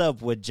shows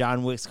up with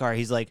John Wick's car.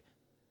 He's like,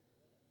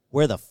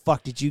 "Where the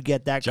fuck did you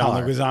get that car?"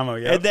 John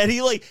Leguizamo, yeah. And then he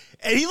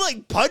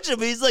punched him.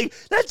 He's like,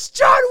 "That's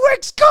John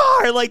Wick's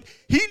car!" Like,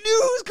 he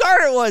knew whose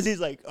car it was. He's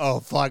like, "Oh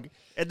fuck!"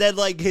 And then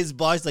his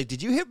boss like,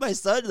 "Did you hit my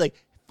son?" He's like,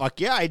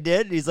 "Fuck yeah, I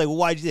did." And he's like, "Well,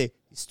 why'd you say?"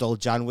 "He stole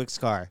John Wick's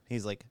car."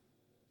 He's like,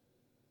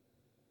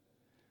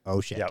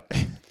 "Oh shit!" Yep.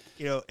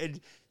 It's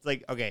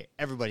like, okay,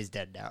 everybody's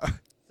dead now.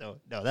 So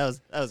no, that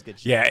was good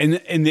shit. Yeah, and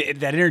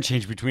that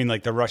interchange between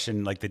the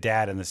Russian, the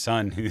dad and the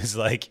son, who's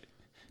like,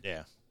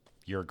 Yeah,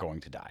 "You're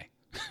going to die."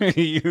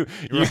 you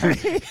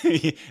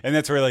and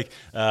that's where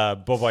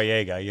Baba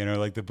Yaga,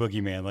 the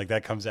boogeyman,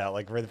 that comes out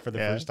for the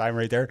first time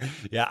right there.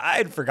 Yeah, I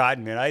had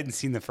forgotten, man. I hadn't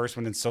seen the first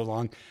one in so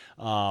long,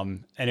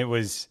 and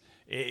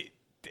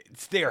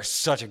they are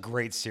such a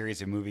great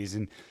series of movies,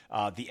 and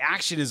the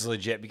action is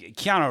legit.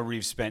 Keanu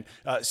Reeves spent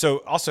so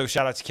also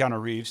shout out to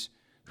Keanu Reeves,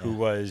 who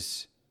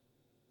was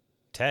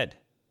Ted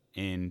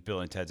in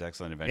Bill and Ted's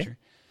Excellent Adventure.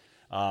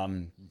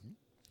 Kind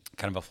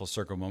of a full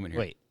circle moment here.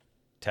 Wait,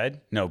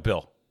 Ted? No,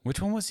 Bill. Which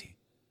one was he?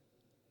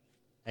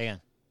 Hang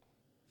on.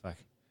 Fuck.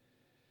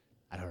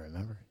 I don't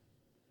remember.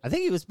 I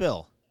think he was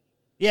Bill.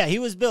 Yeah, he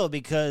was Bill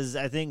because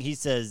I think he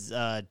says,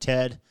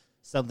 Ted,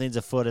 something's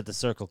afoot at the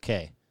Circle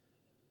K.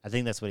 I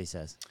think that's what he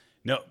says.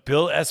 No,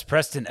 Bill S.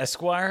 Preston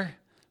Esquire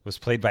was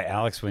played by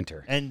Alex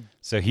Winter. And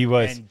so he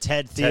was. And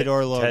Ted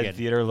Theodore Logan. Ted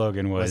Theodore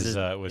Logan was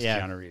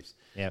Keanu Reeves.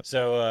 Yep.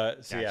 So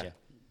Gotcha.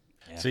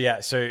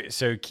 yeah.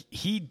 So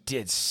he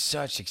did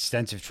such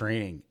extensive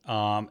training.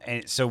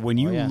 And so when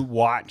you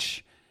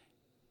watch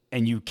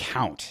and you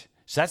count,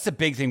 so that's the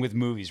big thing with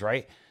movies,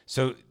 right?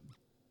 So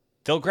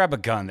they'll grab a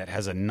gun that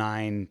has a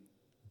 9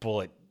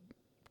 bullet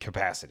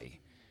capacity,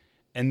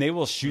 and they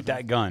will shoot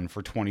that gun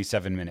for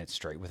 27 minutes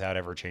straight without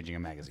ever changing a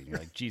magazine. You're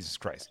like, Jesus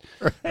Christ,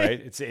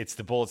 right? It's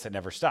the bullets that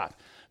never stop.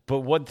 But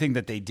one thing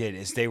that they did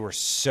is they were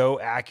so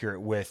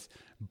accurate with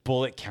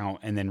bullet count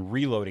and then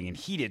reloading, and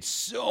he did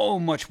so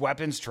much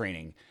weapons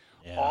training.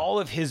 Yeah. All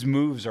of his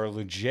moves are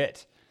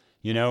legit,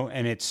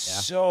 and it's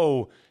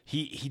so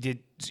he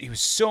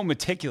was so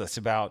meticulous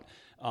about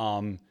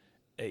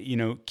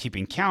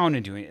keeping count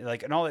and doing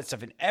and all that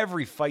stuff. In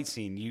every fight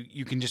scene,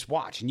 you can just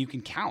watch and you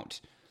can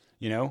count,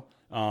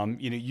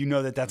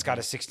 that's got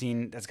a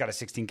 16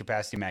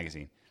 capacity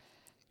magazine,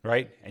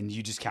 right? And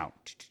you just count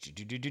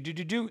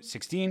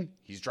 16.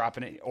 He's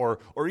dropping it,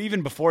 or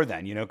even before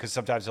then, because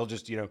sometimes he'll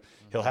just he'll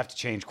have to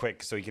change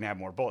quick so he can have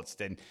more bullets.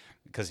 Then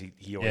because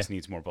he always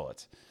needs more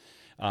bullets.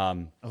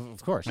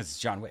 Of course, it's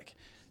John Wick.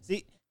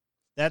 See,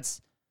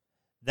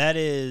 that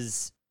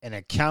is an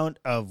account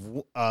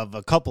of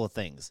a couple of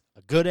things.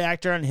 A good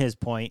actor on his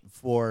point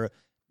for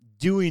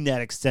doing that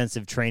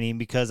extensive training,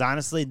 because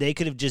honestly, they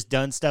could have just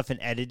done stuff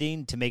in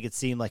editing to make it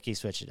seem like he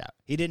switched it out.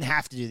 He didn't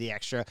have to do the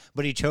extra,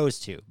 but he chose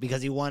to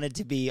because he wanted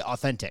to be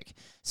authentic.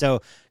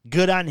 So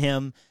good on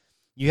him.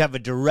 You have a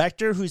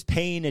director who's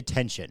paying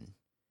attention,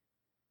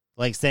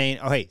 saying,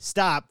 "Oh, hey,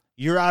 stop.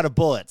 You're out of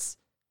bullets.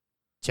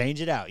 Change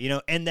it out."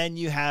 And then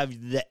you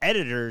have the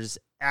editors,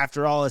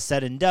 after all is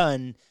said and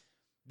done,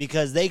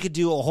 because they could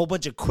do a whole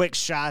bunch of quick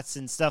shots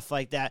and stuff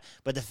like that.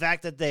 But the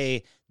fact that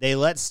they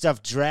let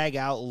stuff drag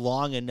out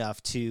long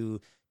enough to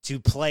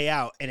play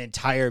out an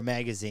entire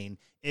magazine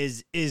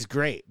is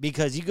great,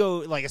 because you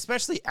go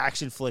especially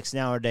action flicks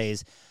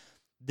nowadays,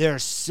 they're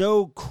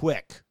so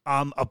quick.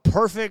 A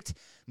perfect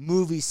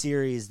movie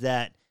series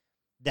that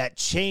that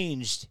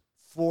changed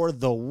for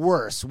the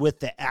worse with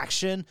the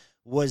action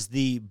was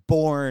the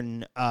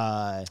Bourne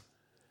trilogy.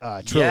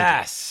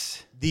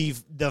 Yes.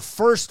 The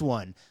first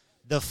one,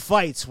 the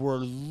fights were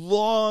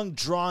long,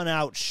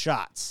 drawn-out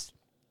shots.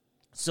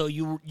 So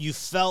you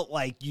felt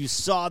like you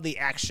saw the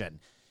action.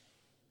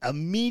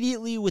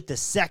 Immediately with the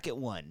second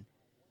one,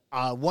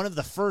 one of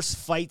the first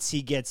fights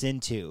he gets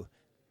into,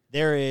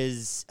 there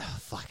is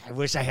I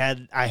wish I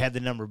had the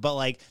number, but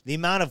like the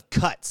amount of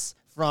cuts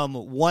from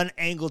one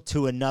angle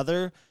to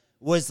another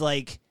was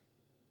like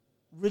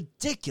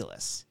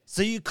ridiculous.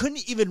 So you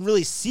couldn't even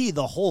really see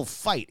the whole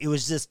fight. It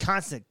was just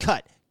constant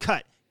cut,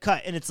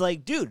 and it's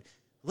like, dude,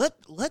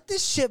 let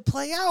this shit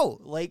play out.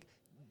 Like,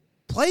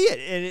 play it,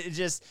 and it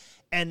just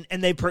and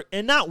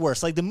not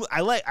worse. Like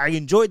I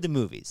enjoyed the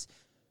movies.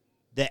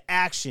 The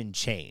action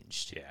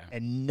changed,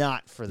 and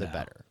not for the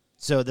better.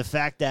 So the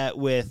fact that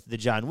with the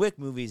John Wick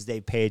movies, they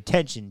pay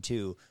attention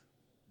to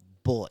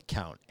bullet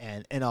count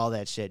and all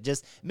that shit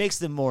just makes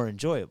them more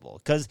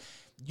enjoyable because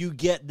you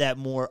get that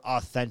more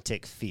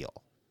authentic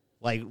feel.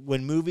 Like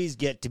when movies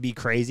get to be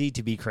crazy,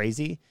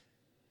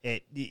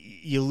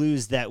 you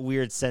lose that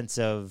weird sense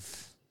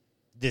of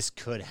this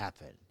could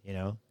happen, you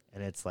know?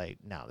 And it's like,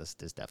 no, this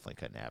definitely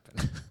couldn't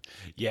happen.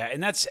 Yeah,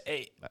 and that's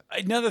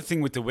another thing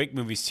with the Wick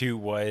movies too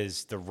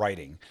was the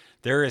writing.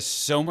 There is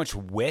so much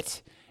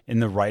wit in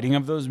the writing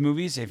of those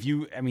movies.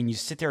 You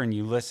sit there and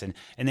you listen,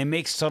 and they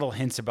make subtle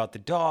hints about the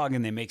dog,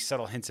 and they make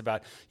subtle hints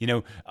about,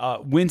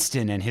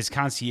 Winston and his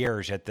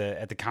concierge at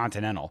the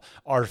Continental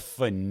are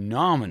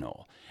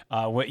phenomenal.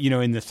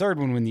 In the third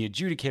one, when the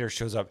adjudicator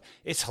shows up,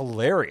 it's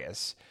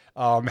hilarious.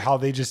 How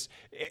they just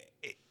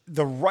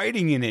the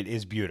writing in it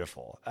is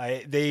beautiful.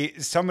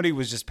 Somebody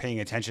was just paying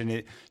attention to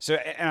it.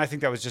 And I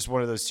think that was just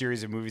one of those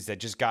series of movies that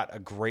just got a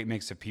great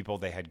mix of people.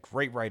 They had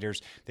great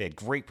writers, they had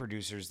great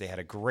producers, they had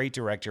a great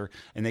director,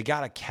 and they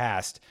got a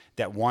cast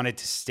that wanted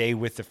to stay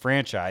with the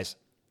franchise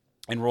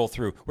and roll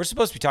through. We're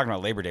supposed to be talking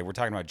about Labor Day. We're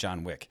talking about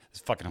John Wick.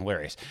 It's fucking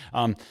hilarious.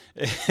 But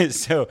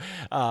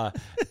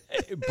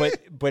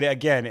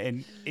again,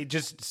 and it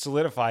just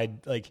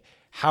solidified like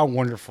how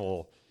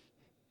wonderful.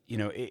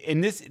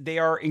 In this, they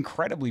are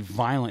incredibly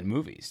violent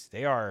movies.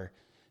 They are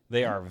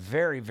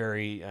very,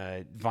 very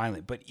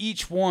violent. But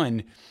each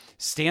one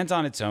stands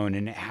on its own,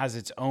 and it has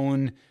its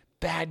own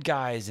bad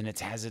guys, and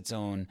it has its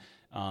own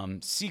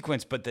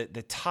sequence. But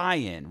the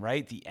tie-in,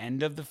 right? The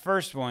end of the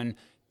first one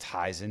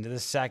ties into the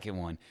second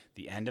one.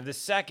 The end of the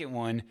second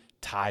one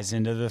ties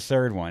into the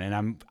third one.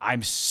 And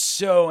I'm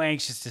so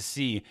anxious to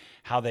see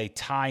how they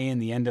tie in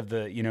the end of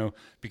the,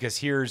 because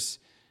here's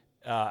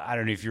I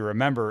don't know if you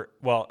remember.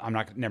 Well,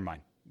 never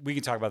mind. We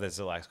can talk about this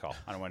at the last call.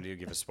 I don't want to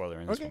give a spoiler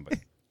in this one, but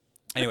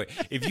anyway,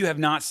 if you have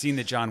not seen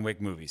the John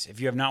Wick movies, if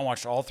you have not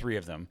watched all three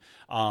of them,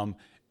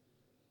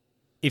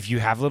 if you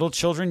have little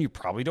children, you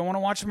probably don't want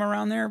to watch them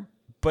around there.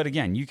 But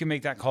again, you can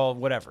make that call,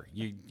 whatever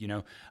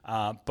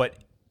but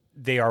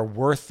they are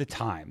worth the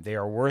time. They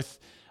are worth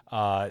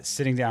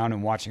sitting down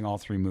and watching all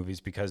three movies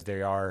because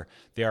they are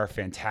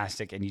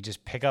fantastic, and you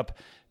just pick up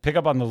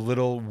on the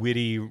little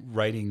witty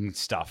writing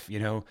stuff.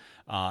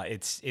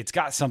 It's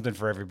got something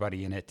for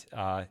everybody in it.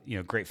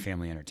 Great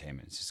family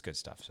entertainment. It's just good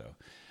stuff. So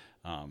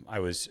I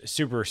was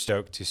super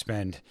stoked to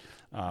spend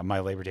my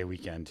Labor Day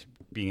weekend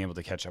being able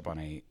to catch up on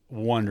a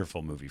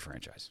wonderful movie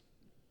franchise.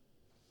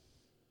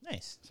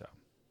 Nice. So,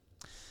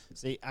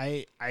 see,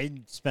 I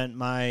spent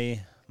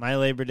my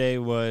Labor Day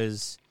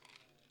was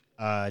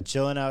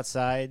chilling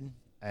outside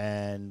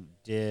and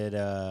did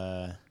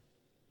no.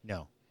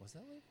 Was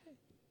that Labor Day?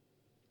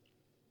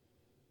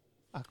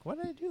 Fuck,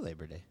 what did I do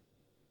Labor Day?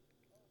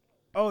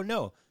 Oh,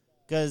 no,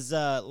 because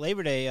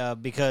Labor Day,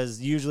 because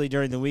usually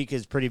during the week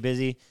is pretty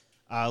busy,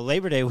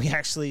 Labor Day, we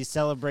actually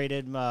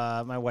celebrated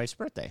my wife's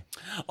birthday.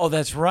 Oh,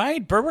 that's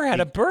right. Berber had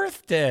a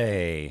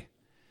birthday.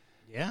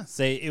 Yeah,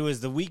 say it was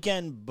the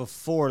weekend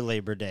before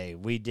Labor Day.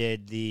 We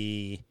did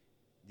the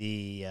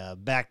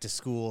back to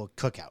school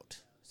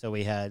cookout. So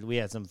we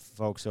had some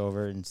folks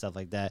over and stuff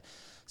like that.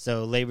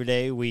 So Labor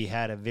Day, we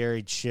had a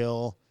very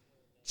chill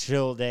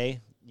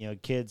day.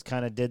 Kids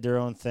kind of did their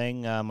own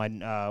thing.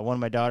 One of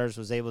my daughters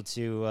was able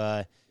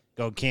to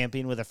go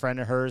camping with a friend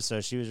of hers,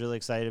 so she was really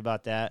excited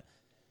about that.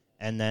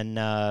 And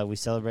then we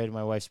celebrated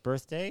my wife's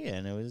birthday,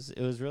 and it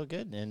was real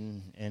good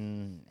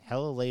and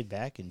hella laid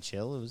back and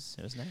chill. It was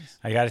nice.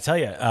 I got to tell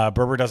you,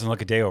 Berber doesn't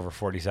look a day over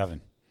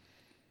 47.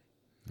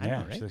 I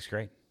know, right? She looks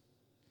great.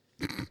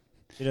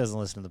 She doesn't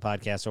listen to the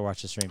podcast or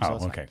watch the stream. Oh,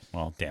 so okay.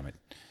 Well, damn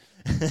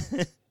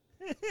it.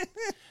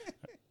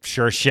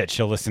 Sure as shit,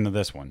 she'll listen to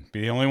this one. Be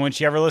the only one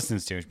she ever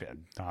listens to.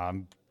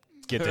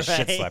 Get the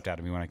shit slapped out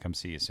of me when I come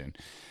see you soon.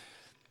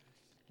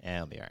 Yeah,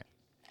 it'll be all right.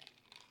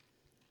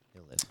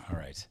 He'll live. All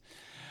right.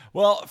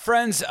 Well,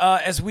 friends,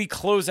 as we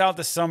close out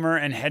the summer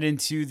and head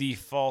into the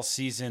fall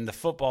season, the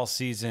football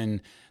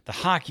season, the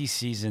hockey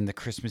season, the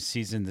Christmas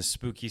season, the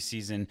spooky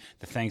season,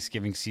 the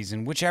Thanksgiving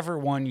season, whichever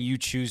one you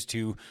choose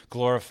to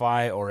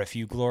glorify, or if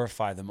you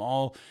glorify them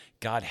all,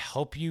 God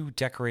help you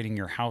decorating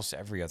your house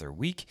every other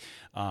week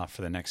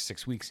for the next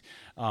 6 weeks.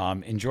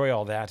 Enjoy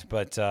all that.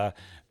 But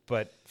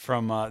But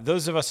from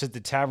those of us at the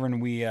tavern,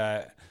 we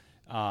had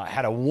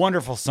a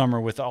wonderful summer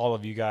with all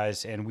of you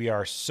guys, and we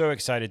are so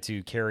excited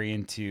to carry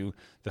into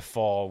the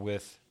fall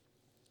with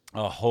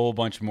a whole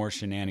bunch more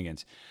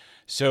shenanigans.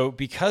 So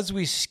because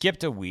we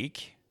skipped a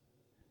week,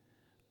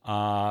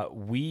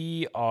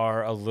 we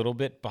are a little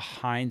bit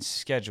behind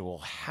schedule.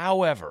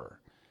 However,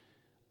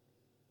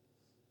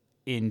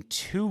 in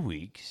 2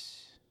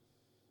 weeks,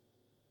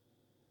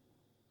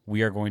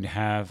 we are going to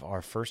have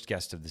our first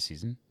guest of the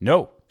season.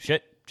 No,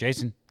 shit,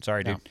 Jason.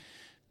 Sorry, dude.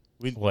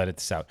 We'll edit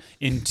this out.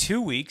 In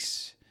 2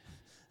 weeks,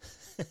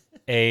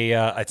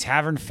 a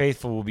Tavern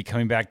Faithful will be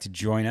coming back to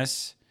join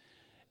us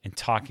and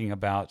talking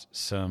about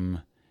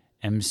some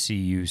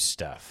MCU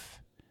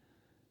stuff.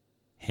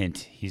 Hint,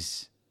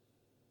 he's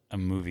a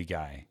movie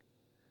guy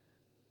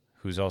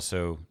who's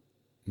also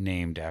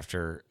named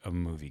after a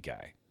movie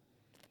guy.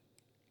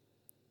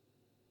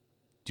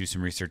 Do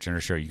some research on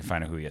our show. You can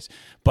find out who he is.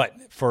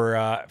 But for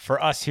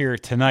us here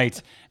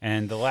tonight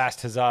and the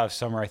last huzzah of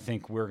summer, I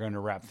think we're going to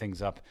wrap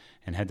things up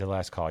and head to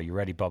last call. You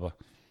ready, Bubba?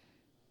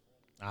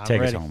 I'm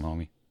Take ready. us home,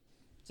 homie.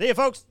 See you,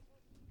 folks.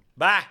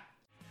 Bye.